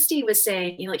Christy was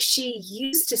saying, she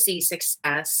used to see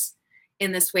success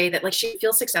in this way that, like, she'd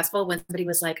feel successful when somebody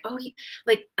was like, oh,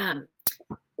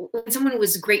 when someone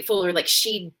was grateful, or like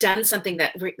she'd done something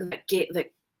that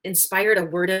inspired a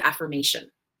word of affirmation.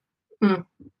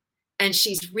 And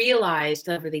she's realized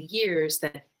over the years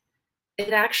that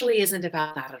it actually isn't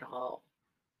about that at all.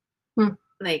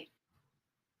 Like,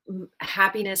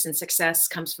 happiness and success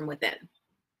comes from within.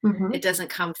 It doesn't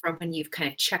come from when you've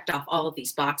kind of checked off all of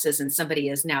these boxes and somebody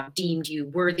has now deemed you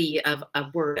worthy of a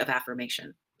word of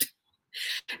affirmation.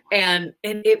 And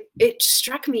it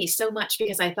struck me so much,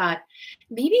 because I thought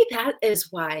maybe that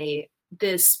is why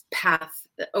this path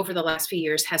over the last few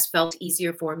years has felt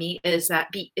easier for me, is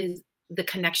the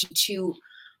connection to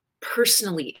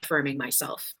personally affirming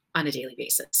myself on a daily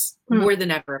basis more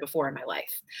than ever before in my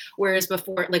life. Whereas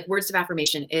before, like, words of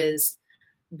affirmation is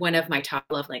one of my top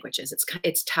love languages.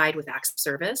 It's tied with acts of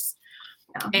service.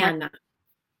 And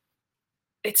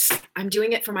I'm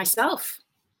doing it for myself.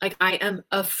 Like, I am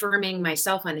affirming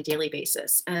myself on a daily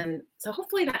basis. And so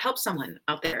hopefully that helps someone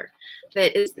out there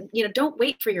that is, don't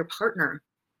wait for your partner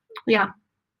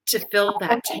to fill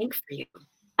that tank for you.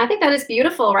 I think that is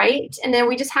beautiful, right? And then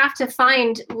we just have to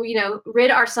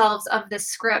rid ourselves of this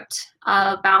script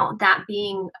about that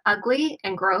being ugly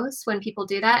and gross when people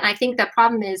do that. And I think the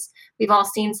problem is we've all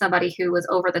seen somebody who was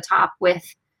over the top with,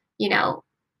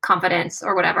 confidence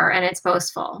or whatever, and it's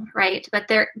boastful, right? But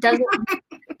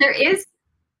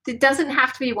it doesn't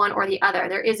have to be one or the other.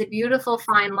 There is a beautiful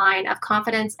fine line of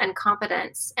confidence and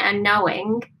competence and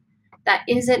knowing that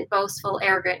isn't boastful,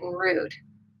 arrogant, and rude,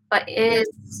 but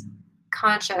is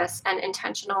conscious and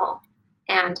intentional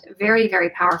and very, very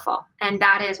powerful. And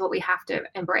that is what we have to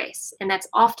embrace. And that's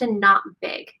often not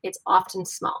big. It's often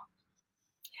small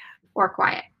or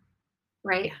quiet,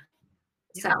 right?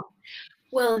 Yeah. So,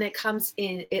 well, and it comes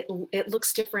in, it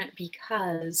looks different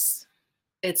because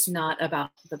it's not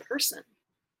about the person.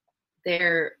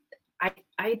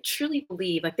 I truly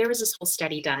believe, like, there was this whole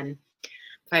study done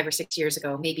 5 or 6 years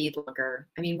ago, maybe longer.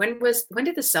 I mean, when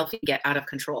did the selfie get out of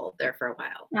control there for a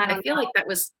while? I feel like that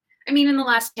was, I mean, in the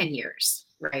last 10 years,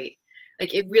 right?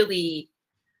 Like, it really,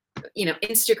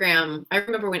 Instagram, I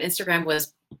remember when Instagram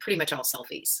was pretty much all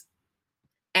selfies.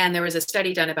 And there was a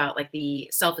study done about, like, the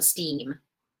self-esteem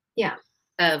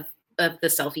of the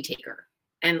selfie taker.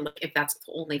 And look, if that's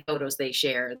the only photos they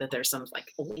share, that there's some,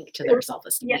 like, link to their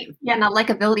self-esteem. Yeah, and the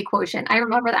likability quotient. I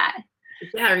remember that.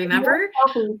 Yeah, remember?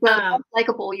 The how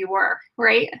likable you were,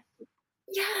 right?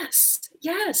 Yes.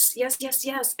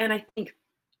 And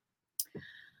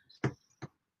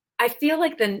I feel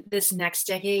like this next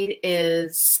decade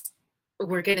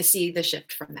we're going to see the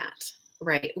shift from that,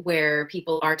 right? Where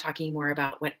people are talking more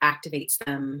about what activates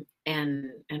them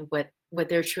and what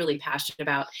they're truly passionate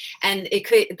about. And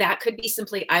that could be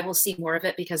simply, I will see more of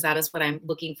it because that is what I'm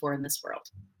looking for in this world.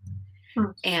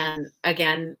 And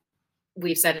again,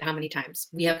 we've said it how many times?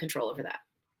 We have control over that,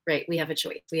 right? We have a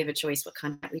choice. We have a choice what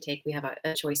content we take. We have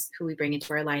a choice who we bring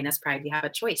into our Lioness Pride. We have a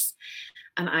choice.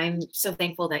 And I'm so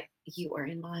thankful that you are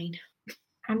in mine.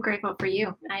 I'm grateful for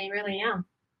you. I really am.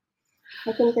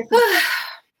 I think this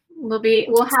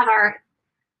we'll have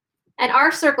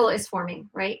our circle is forming,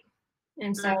 right?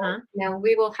 And so,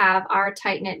 we will have our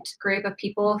tight-knit group of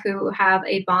people who have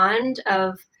a bond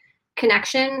of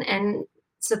connection and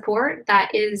support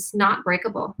that is not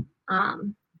breakable.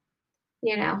 And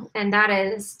that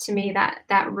is, to me,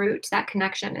 that root, that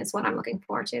connection is what I'm looking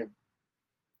forward to.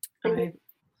 I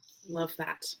love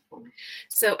that.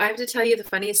 So I have to tell you the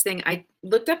funniest thing. I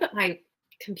looked up at my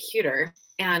computer,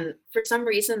 and for some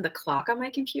reason, the clock on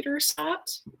my computer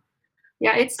stopped.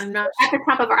 Yeah, I'm not at the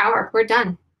top of our hour. We're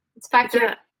done. It's 5:30.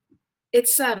 Yeah, it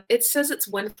says it's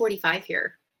 1:45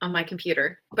 here on my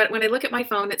computer, but when I look at my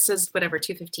phone, it says whatever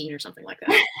 2:15 or something like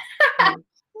that.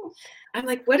 I'm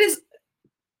like, what is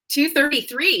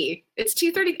 2:33? It's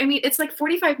 2:30. I mean, it's like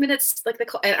 45 minutes. Like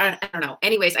I don't know.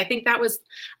 Anyways, I think that was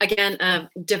again a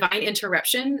divine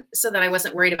interruption, so that I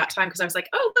wasn't worried about time because I was like,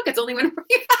 oh look, it's only 1:45.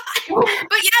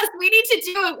 But yes, we need to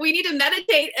do it. We need to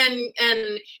meditate,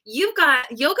 and you've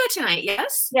got yoga tonight,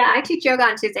 yes? Yeah, I teach yoga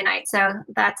on Tuesday night, so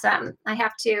that's I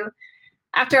have to.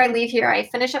 After I leave here, I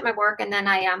finish up my work and then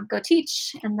I go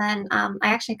teach. And then I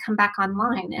actually come back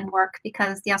online and work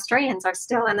because the Australians are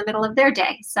still in the middle of their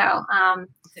day. So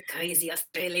the crazy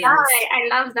Australians. I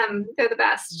love them. They're the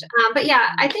best. But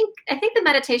yeah, I think the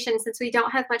meditation, since we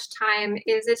don't have much time,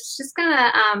 it's just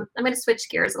I'm gonna switch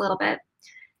gears a little bit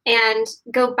and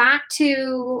go back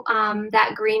to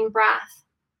that green breath.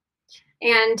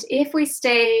 And if we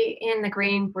stay in the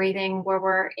green breathing, where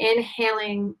we're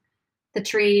inhaling the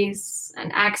trees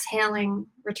and exhaling,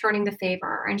 returning the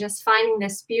favor, and just finding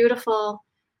this beautiful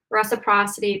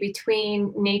reciprocity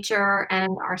between nature and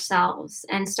ourselves,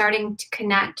 and starting to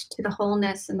connect to the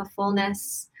wholeness and the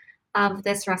fullness of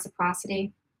this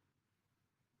reciprocity.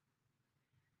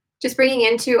 Just bringing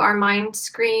into our mind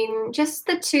screen just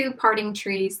the two parting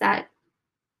trees that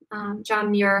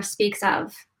John Muir speaks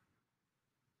of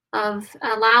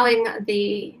allowing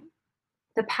the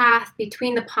path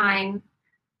between the pine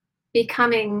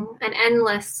becoming an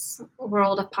endless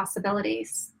world of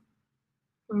possibilities.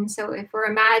 And so if we're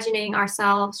imagining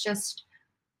ourselves just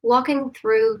walking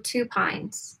through two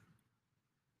pines,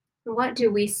 what do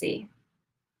we see?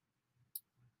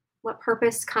 What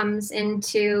purpose comes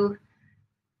into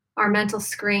our mental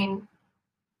screen?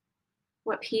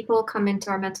 What people come into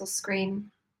our mental screen?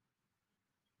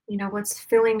 What's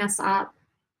filling us up?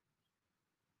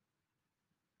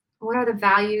 What are the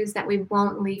values that we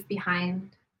won't leave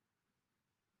behind?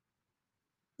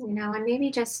 And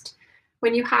maybe just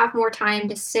when you have more time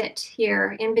to sit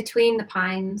here in between the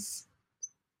pines,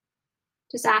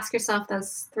 just ask yourself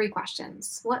those 3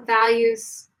 questions. What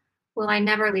values will I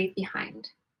never leave behind?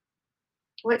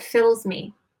 What fills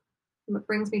me? What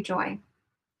brings me joy?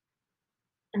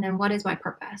 And then what is my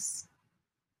purpose?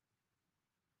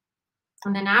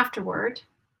 And then afterward,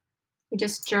 you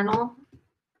just journal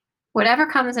whatever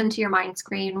comes into your mind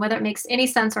screen, whether it makes any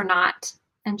sense or not,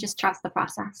 and just trust the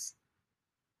process.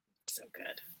 So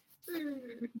good.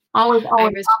 Always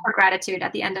offer gratitude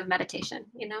at the end of meditation,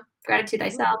 gratitude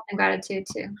thyself and gratitude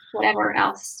to whatever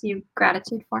else you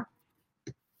gratitude for.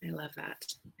 I love that.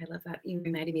 You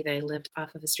reminded me that I lived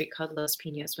off of a street called Los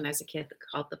Pinos when I was a kid,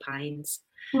 called the Pines.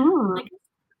 Mm. I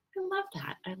love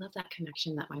that. I love that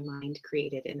connection that my mind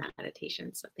created in that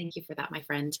meditation. So thank you for that, my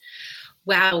friend.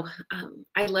 Wow.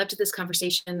 I loved this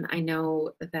conversation. I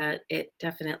know that it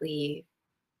definitely,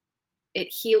 it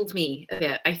healed me a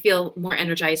bit. I feel more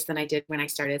energized than I did when I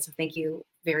started. So thank you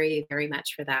very, very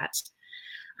much for that.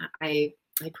 I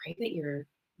pray that your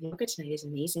yoga tonight is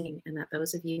amazing, and that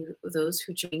those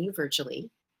who join you virtually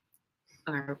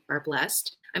are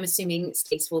blessed. I'm assuming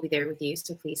Stace will be there with you,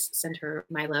 so please send her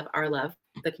my love, our love,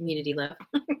 the community love.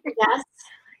 Yes.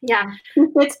 Yeah.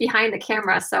 It's behind the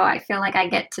camera, so I feel like I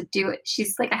get to do it.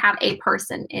 She's like, I have a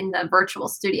person in the virtual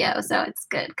studio, so it's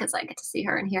good because I get to see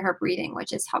her and hear her breathing,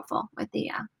 which is helpful with the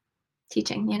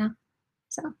teaching,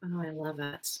 So. Oh, I love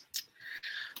it.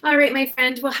 All right, my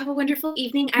friend. Well, have a wonderful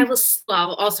evening. I'll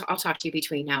talk to you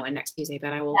between now and next Tuesday,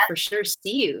 but I will for sure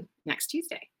see you next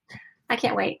Tuesday. I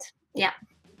can't wait. Yeah.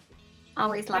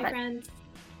 Always love it. Friends.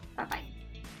 Bye-bye.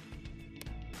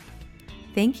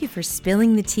 Thank you for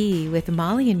spilling the tea with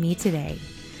Molly and me today.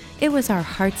 It was our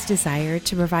heart's desire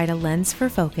to provide a lens for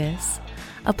focus,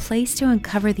 a place to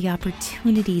uncover the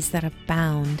opportunities that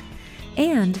abound,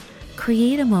 and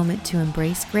create a moment to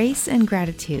embrace grace and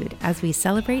gratitude as we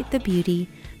celebrate the beauty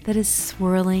that is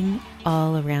swirling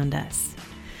all around us.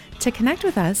 To connect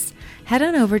with us, head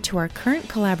on over to our current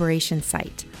collaboration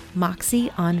site,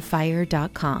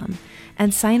 moxieonfire.com,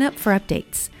 and sign up for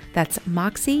updates. That's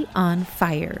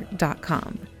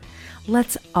moxieonfire.com.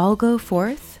 Let's all go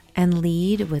forth and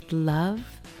lead with love,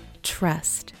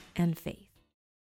 trust, and faith.